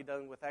 it's got to be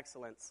done with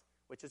excellence,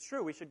 which is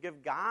true. We should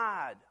give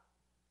God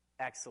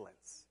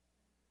excellence.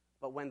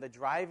 But when the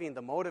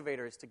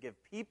motivator is to give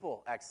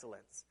people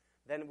excellence,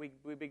 then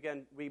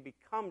we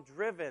become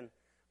driven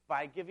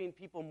by giving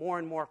people more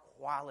and more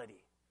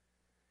quality.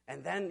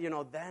 And then,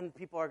 then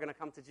people are going to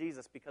come to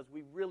Jesus because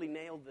we really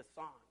nailed this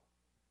song.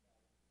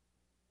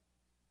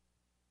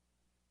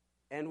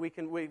 And we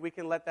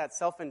can let that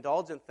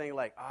self-indulgent thing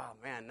like, oh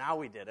man, now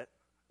we did it.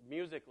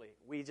 Musically,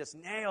 we just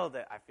nailed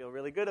it. I feel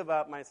really good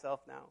about myself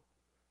now.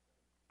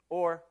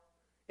 Or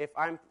if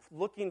I'm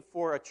looking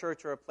for a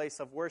church or a place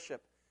of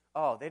worship,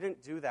 oh, they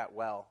didn't do that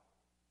well.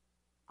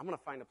 I'm going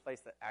to find a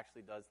place that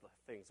actually does the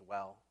things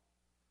well.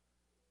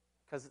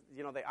 Because,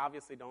 they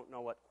obviously don't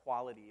know what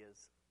quality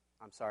is.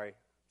 I'm sorry.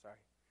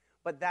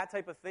 But that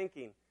type of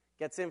thinking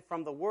gets in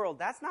from the world.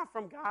 That's not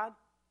from God.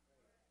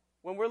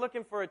 When we're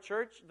looking for a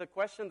church, the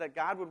question that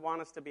God would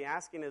want us to be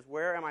asking is,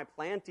 where am I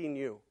planting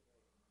you?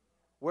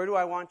 Where do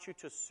I want you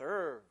to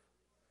serve?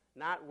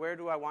 Not where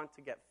do I want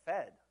to get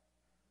fed?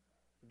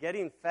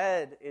 Getting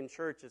fed in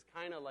church is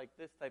kind of like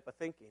this type of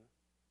thinking.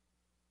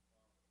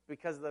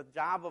 Because the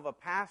job of a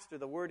pastor,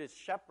 the word is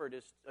shepherd.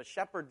 A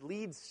shepherd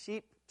leads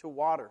sheep to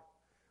water,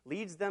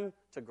 leads them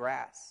to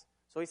grass.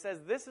 So he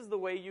says, this is the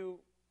way you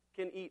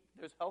can eat.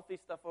 There's healthy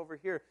stuff over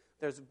here.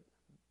 There's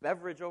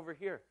beverage over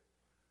here.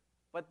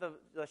 But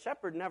the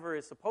shepherd never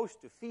is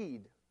supposed to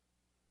feed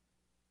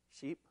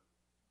sheep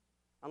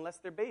unless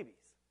they're babies.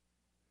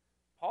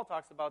 Paul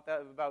talks about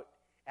that, about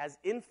as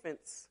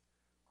infants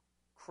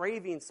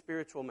craving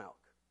spiritual milk.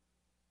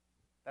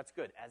 That's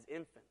good, as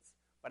infants.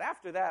 But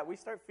after that, we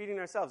start feeding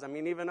ourselves. I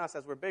mean, even us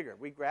as we're bigger.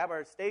 We grab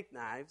our steak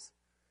knives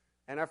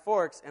and our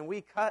forks, and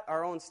we cut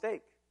our own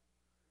steak.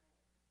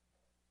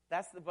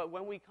 But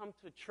when we come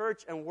to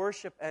church and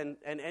worship and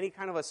any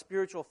kind of a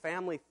spiritual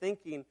family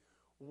thinking,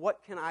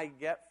 what can I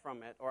get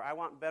from it? Or I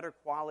want better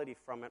quality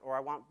from it, or I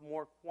want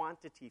more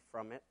quantity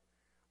from it.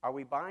 Are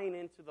we buying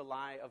into the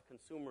lie of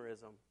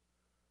consumerism,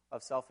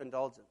 of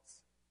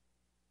self-indulgence?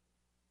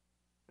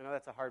 I know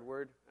that's a hard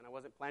word, and I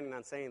wasn't planning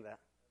on saying that.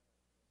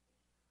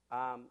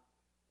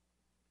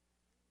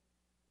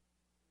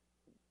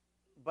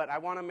 But I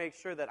want to make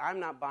sure that I'm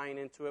not buying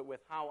into it with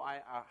how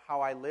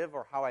I live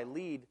or how I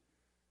lead.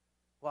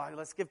 Well,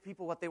 let's give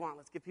people what they want.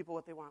 Let's give people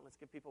what they want. Let's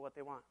give people what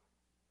they want.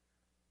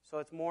 So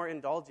it's more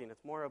indulging.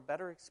 It's more a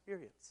better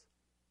experience.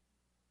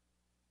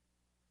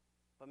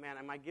 But man,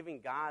 am I giving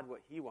God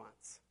what He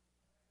wants?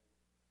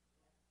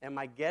 Am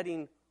I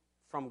getting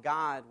from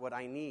God what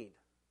I need?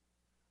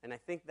 And I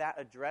think that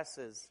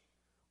addresses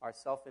our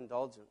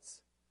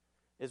self-indulgence,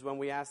 is when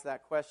we ask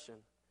that question.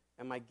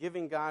 Am I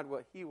giving God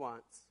what He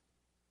wants?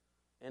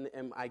 And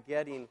am I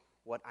getting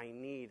what I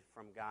need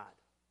from God?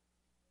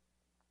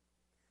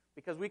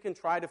 Because we can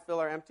try to fill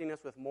our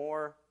emptiness with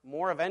more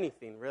of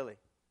anything, really.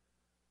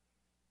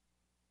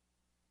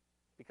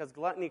 Because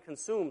gluttony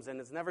consumes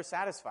and is never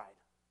satisfied.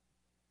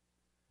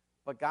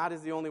 But God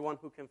is the only one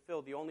who can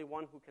fill, the only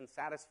one who can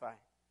satisfy.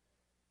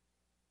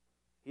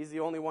 He's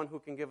the only one who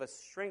can give us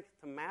strength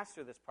to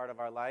master this part of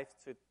our life,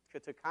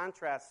 to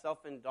contrast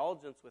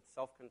self-indulgence with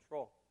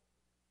self-control.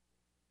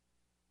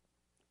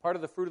 Part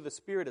of the fruit of the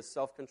Spirit is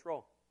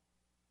self-control.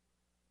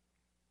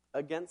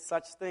 Against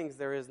such things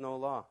there is no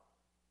law.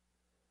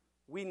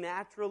 We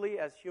naturally,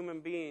 as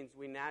human beings,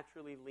 we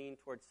naturally lean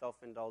towards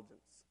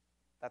self-indulgence.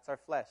 That's our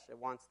flesh. It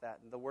wants that.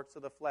 And the works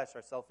of the flesh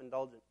are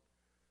self-indulgent.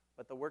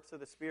 But the works of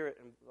the Spirit,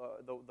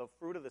 the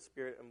fruit of the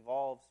Spirit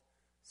involves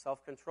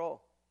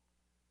self-control.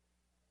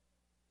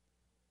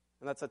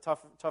 And that's a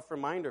tough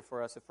reminder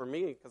for us, for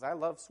me, because I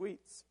love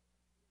sweets,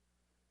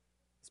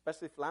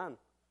 especially flan.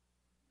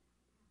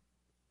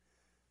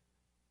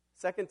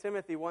 2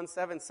 Timothy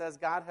 1:7 says,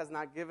 God has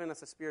not given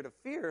us a spirit of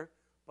fear,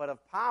 but of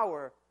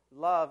power,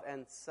 love,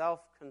 and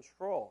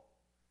self-control.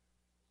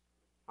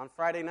 On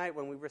Friday night,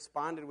 when we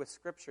responded with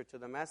Scripture to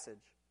the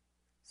message,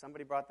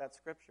 somebody brought that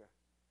Scripture.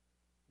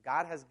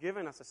 God has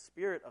given us a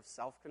spirit of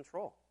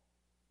self-control.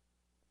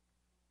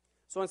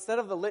 So instead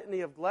of the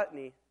litany of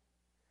gluttony,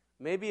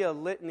 maybe a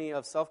litany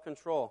of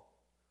self-control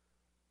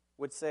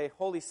would say,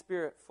 Holy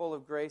Spirit, full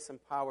of grace and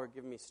power,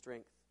 give me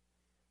strength.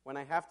 When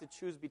I have to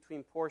choose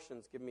between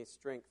portions, give me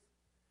strength.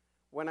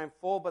 When I'm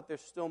full but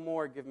there's still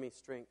more, give me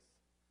strength.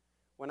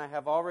 When I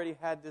have already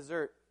had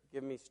dessert,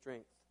 give me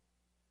strength.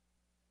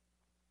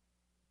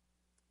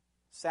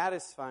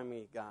 Satisfy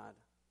me, God.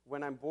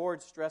 When I'm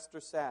bored, stressed, or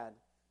sad,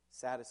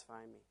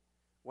 satisfy me.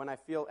 When I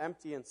feel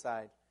empty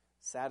inside,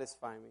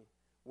 satisfy me.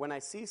 When I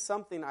see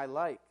something I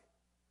like,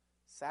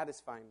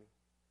 satisfy me.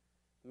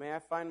 May I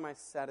find my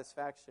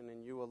satisfaction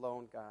in you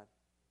alone, God.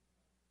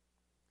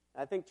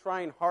 I think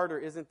trying harder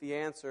isn't the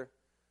answer.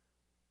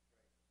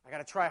 I got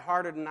to try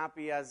harder to not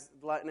be as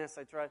gluttonous.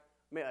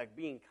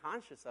 Being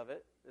conscious of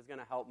it is going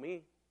to help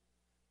me.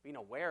 Being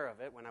aware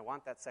of it when I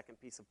want that second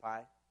piece of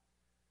pie.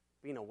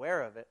 Being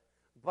aware of it.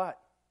 But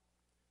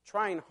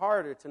trying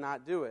harder to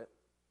not do it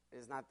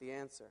is not the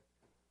answer.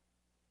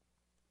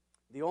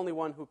 The only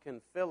one who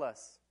can fill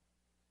us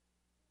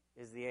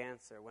is the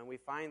answer. When we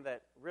find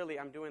that, really,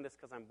 I'm doing this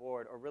because I'm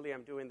bored, or really,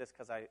 I'm doing this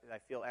because I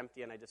feel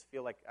empty and I just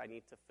feel like I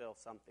need to fill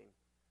something.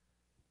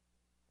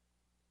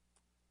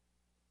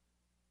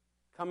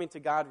 Coming to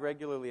God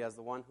regularly as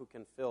the one who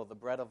can fill, the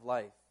bread of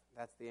life,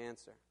 that's the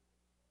answer.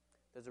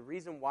 There's a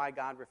reason why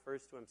God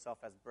refers to Himself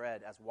as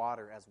bread, as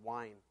water, as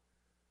wine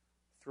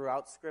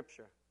throughout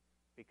Scripture,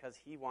 because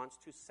He wants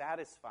to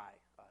satisfy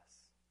us.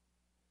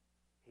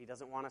 He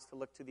doesn't want us to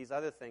look to these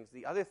other things.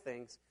 The other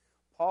things,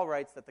 Paul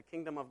writes that the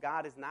kingdom of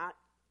God is not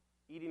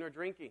eating or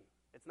drinking.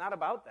 It's not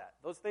about that.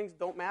 Those things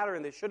don't matter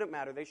and they shouldn't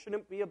matter. They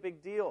shouldn't be a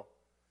big deal.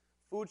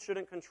 Food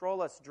shouldn't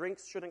control us.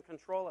 Drinks shouldn't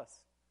control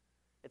us.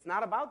 It's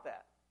not about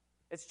that.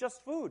 It's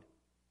just food.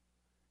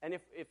 And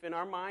if in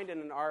our mind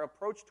and in our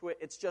approach to it,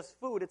 it's just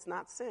food, it's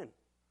not sin.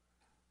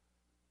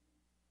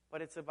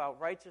 But it's about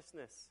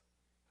righteousness,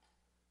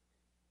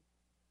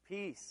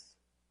 peace.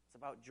 It's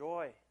about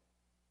joy.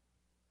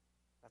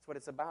 That's what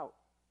it's about.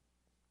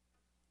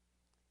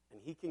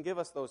 And He can give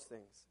us those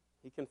things.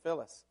 He can fill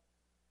us.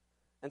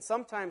 And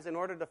sometimes in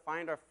order to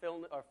find our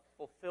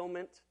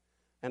fulfillment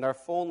and our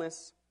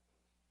fullness,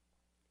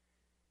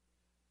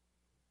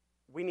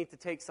 we need to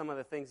take some of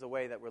the things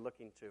away that we're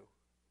looking to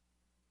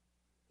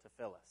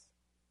fill us.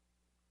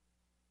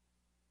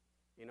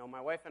 You know,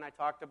 my wife and I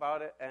talked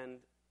about it, and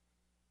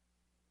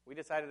we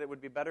decided it would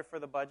be better for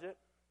the budget,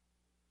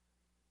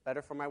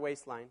 better for my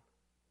waistline,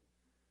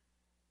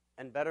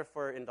 and better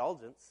for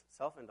indulgence,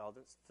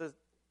 self-indulgence, to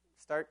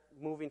start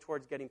moving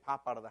towards getting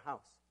pop out of the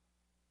house.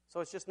 So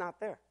it's just not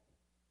there.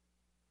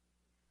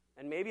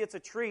 And maybe it's a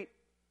treat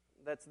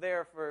that's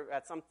there for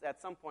at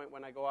some point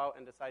when I go out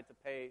and decide to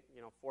pay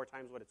 4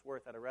 times what it's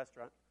worth at a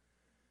restaurant.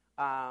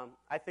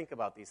 I think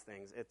about these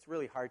things. It's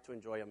really hard to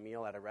enjoy a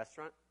meal at a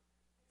restaurant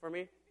for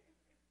me.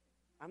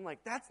 I'm like,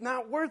 that's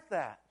not worth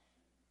that.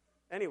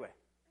 Anyway,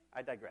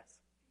 I digress.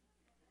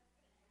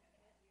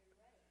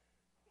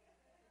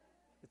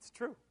 It's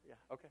true. Yeah,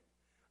 okay.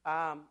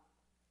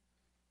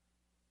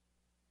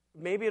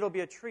 Maybe it'll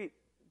be a treat,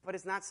 but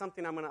it's not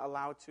something I'm going to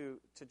allow to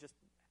just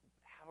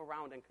have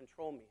around and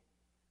control me.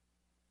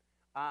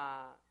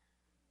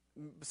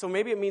 So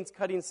maybe it means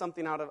cutting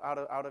something out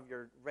of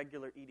your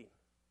regular eating.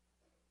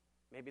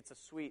 Maybe it's a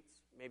sweets.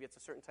 Maybe it's a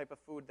certain type of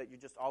food that you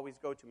just always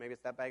go to. Maybe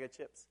it's that bag of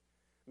chips.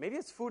 Maybe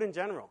it's food in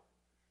general.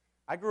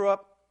 I grew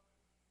up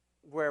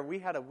where we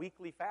had a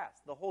weekly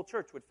fast. The whole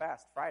church would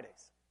fast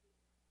Fridays.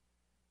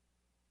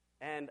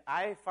 And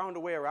I found a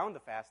way around the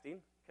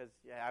fasting because,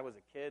 I was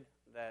a kid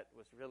that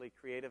was really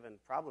creative and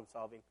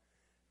problem-solving.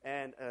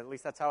 And at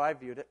least that's how I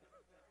viewed it.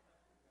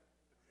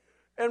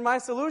 And my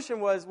solution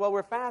was, well,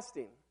 we're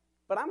fasting.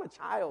 But I'm a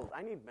child.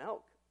 I need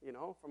milk,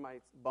 for my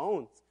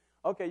bones.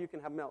 Okay, you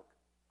can have milk.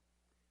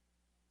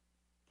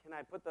 Can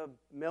I put the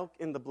milk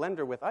in the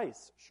blender with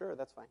ice? Sure,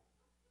 that's fine.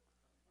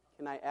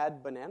 Can I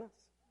add bananas?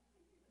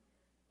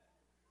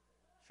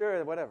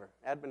 Sure, whatever.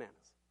 Add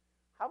bananas.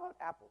 How about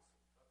apples?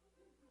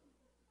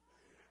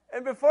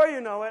 And before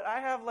you know it, I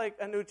have like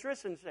a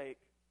nutrition shake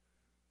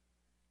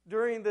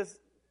during this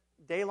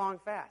day-long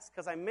fast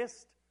because I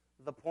missed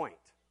the point.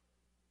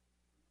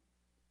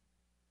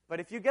 But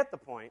if you get the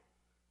point,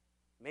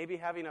 maybe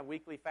having a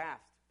weekly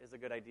fast is a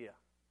good idea.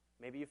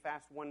 Maybe you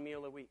fast one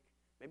meal a week.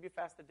 Maybe you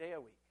fast a day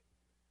a week.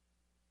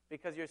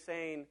 Because you're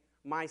saying,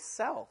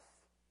 myself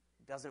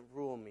doesn't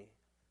rule me.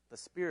 The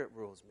Spirit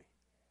rules me.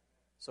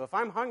 So if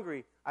I'm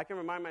hungry, I can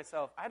remind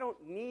myself, I don't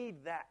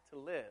need that to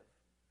live.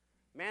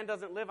 Man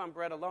doesn't live on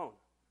bread alone.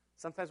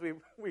 Sometimes we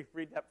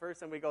read that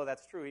verse and we go,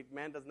 that's true.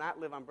 Man does not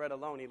live on bread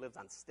alone. He lives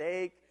on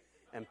steak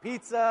and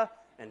pizza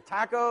and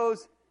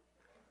tacos.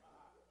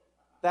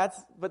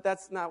 But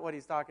that's not what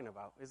he's talking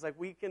about. It's like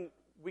we can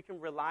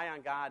rely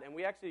on God, and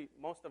we actually,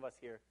 most of us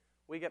here,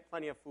 we get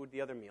plenty of food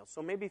the other meals.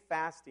 So maybe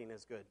fasting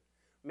is good.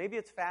 Maybe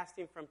it's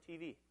fasting from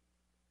TV.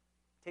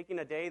 Taking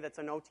a day that's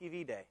a no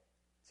TV day.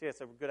 See,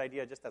 it's a good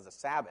idea just as a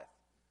Sabbath.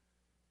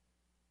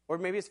 Or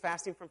maybe it's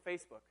fasting from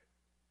Facebook.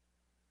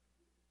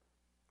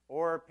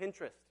 Or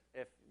Pinterest,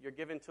 if you're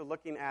given to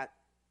looking at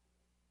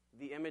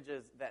the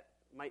images that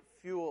might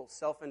fuel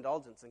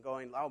self-indulgence and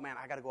going, oh man,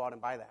 I got to go out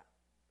and buy that.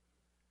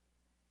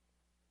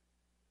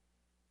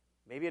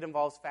 Maybe it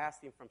involves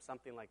fasting from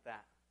something like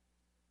that.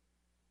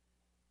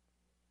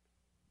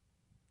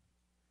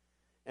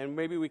 And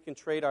maybe we can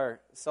trade our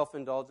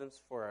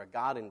self-indulgence for a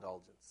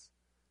God-indulgence,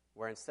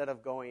 where instead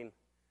of going,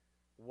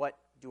 what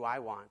do I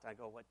want, I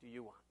go, what do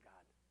you want, God?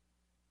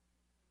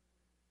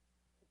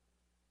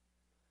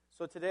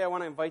 So today I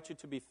want to invite you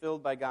to be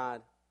filled by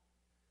God.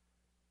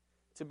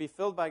 To be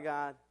filled by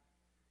God,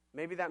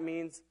 maybe that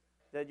means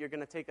that you're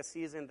going to take a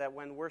season that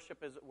when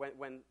worship is,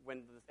 when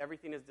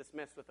everything is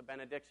dismissed with a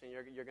benediction,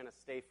 you're going to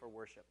stay for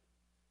worship.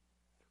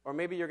 Or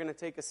maybe you're going to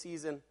take a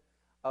season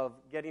of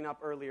getting up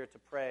earlier to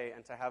pray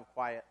and to have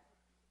quiet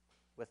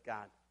with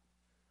God.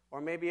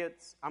 Or maybe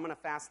it's, I'm going to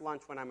fast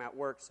lunch when I'm at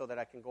work so that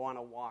I can go on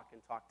a walk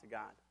and talk to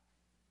God.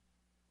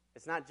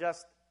 It's not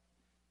just,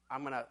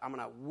 I'm going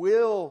to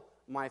will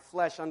my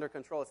flesh under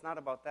control. It's not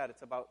about that.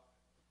 It's about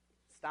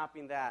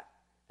stopping that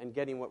and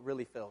getting what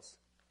really fills,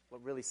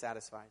 what really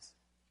satisfies.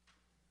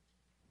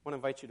 I want to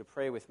invite you to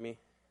pray with me.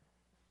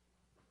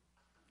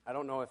 I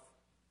don't know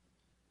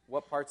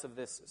what parts of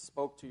this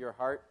spoke to your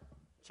heart,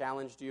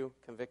 challenged you,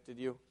 convicted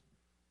you.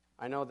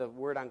 I know the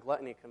word on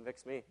gluttony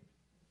convicts me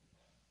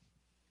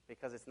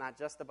because it's not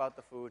just about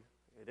the food.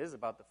 It is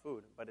about the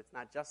food, but it's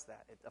not just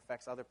that. It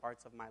affects other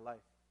parts of my life.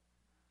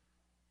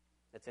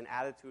 It's an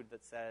attitude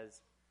that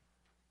says,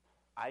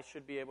 I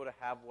should be able to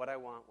have what I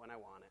want when I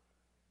want it.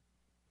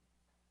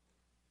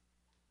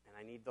 And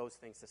I need those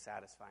things to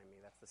satisfy me.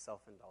 That's the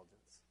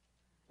self-indulgence.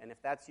 And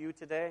if that's you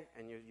today,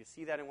 and you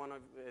see that in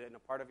a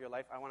part of your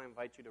life, I want to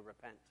invite you to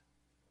repent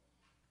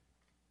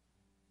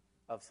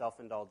of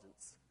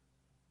self-indulgence.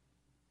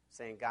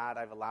 Saying, God,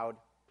 I've allowed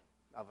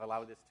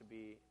this to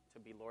be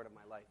Lord of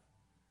my life.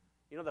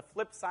 You know, the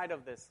flip side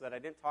of this that I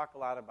didn't talk a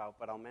lot about,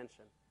 but I'll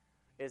mention,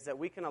 is that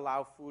we can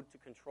allow food to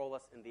control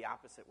us in the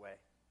opposite way.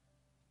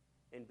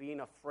 In being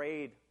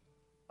afraid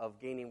of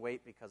gaining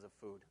weight because of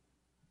food.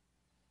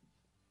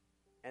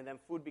 And then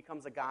food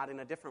becomes a god in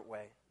a different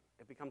way.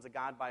 It becomes a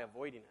god by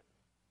avoiding it.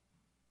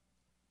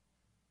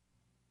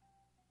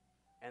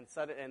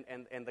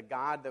 And the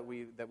God that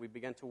we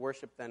begin to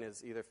worship then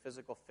is either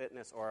physical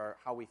fitness or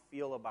how we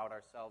feel about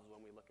ourselves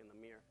when we look in the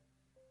mirror.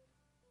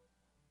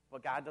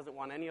 But God doesn't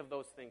want any of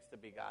those things to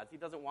be gods. He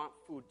doesn't want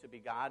food to be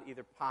God,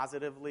 either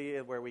positively,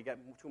 where we get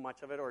too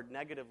much of it, or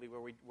negatively,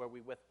 where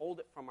we withhold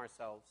it from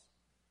ourselves.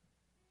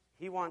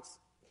 He wants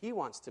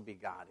to be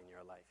God in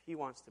your life. He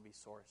wants to be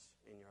source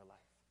in your life.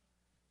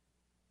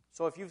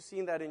 So if you've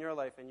seen that in your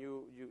life and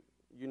you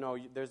know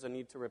there's a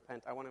need to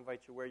repent, I want to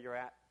invite you where you're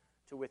at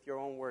to, with your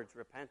own words,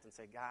 repent and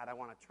say, God, I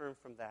want to turn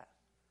from that.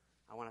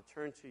 I want to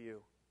turn to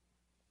you.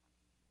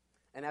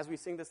 And as we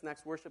sing this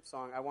next worship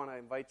song, I want to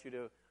invite you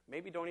to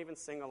maybe don't even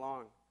sing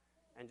along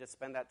and just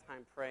spend that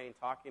time praying,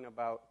 talking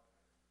about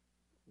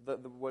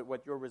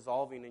what you're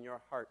resolving in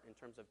your heart in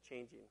terms of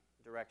changing.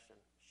 direction,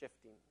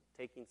 shifting,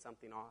 taking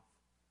something off.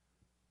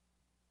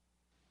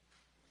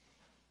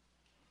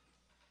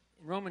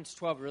 Romans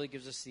 12 really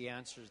gives us the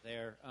answers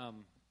there.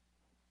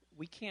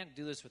 We can't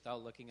do this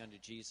without looking unto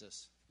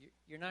Jesus.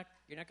 You're not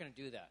going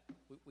to do that.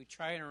 We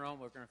try on our own,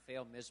 we're going to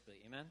fail miserably.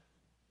 Amen?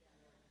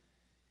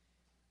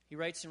 He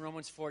writes in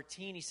Romans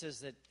 14, he says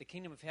that the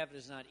kingdom of heaven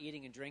is not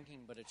eating and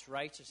drinking, but it's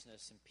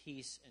righteousness and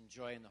peace and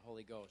joy in the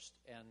Holy Ghost.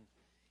 And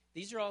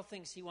these are all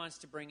things he wants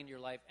to bring into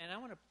your life. And I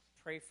want to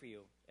pray for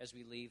you as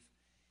we leave.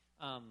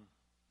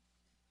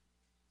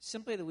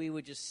 Simply that we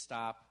would just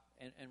stop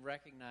and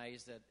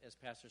recognize that, as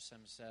Pastor Sim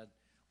said,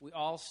 we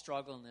all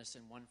struggle in this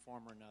in one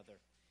form or another.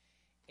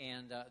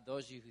 And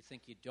those of you who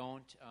think you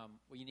don't,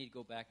 well, you need to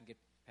go back and get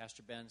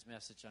Pastor Ben's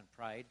message on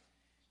pride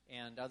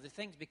and other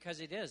things,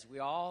 because it is. We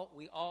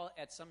all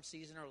at some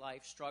season of our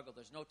life struggle.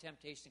 There's no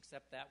temptation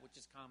except that which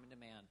is common to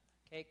man.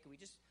 Okay, can we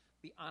just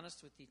be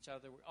honest with each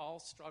other? We all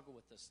struggle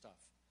with this stuff.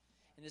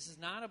 And this is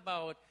not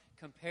about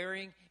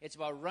comparing. It's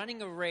about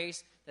running a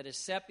race that is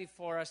set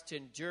before us to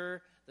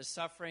endure the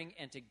suffering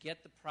and to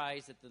get the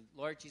prize that the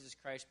Lord Jesus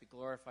Christ be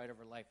glorified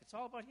over life. It's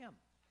all about him.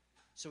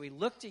 So we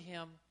look to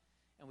him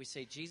and we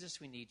say, Jesus,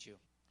 we need you.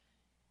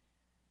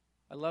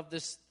 I love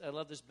this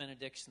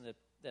benediction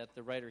that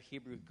the writer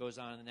Hebrew goes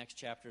on in the next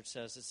chapter. It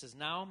says,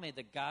 now may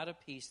the God of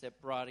peace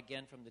that brought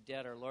again from the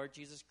dead our Lord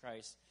Jesus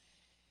Christ,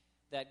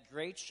 that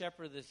great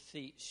shepherd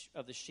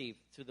of the sheep,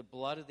 through the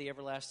blood of the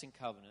everlasting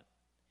covenant,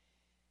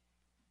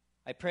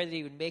 I pray that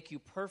he would make you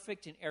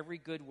perfect in every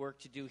good work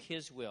to do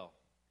his will,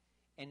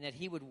 and that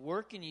he would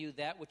work in you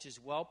that which is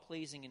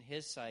well-pleasing in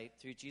his sight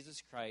through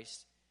Jesus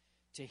Christ.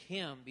 To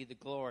him be the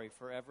glory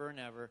forever and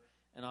ever.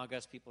 And all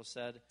God's people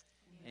said,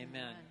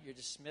 Amen. You're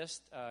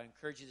dismissed. I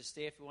encourage you to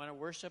stay if you want to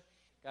worship.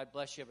 God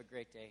bless you. Have a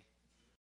great day.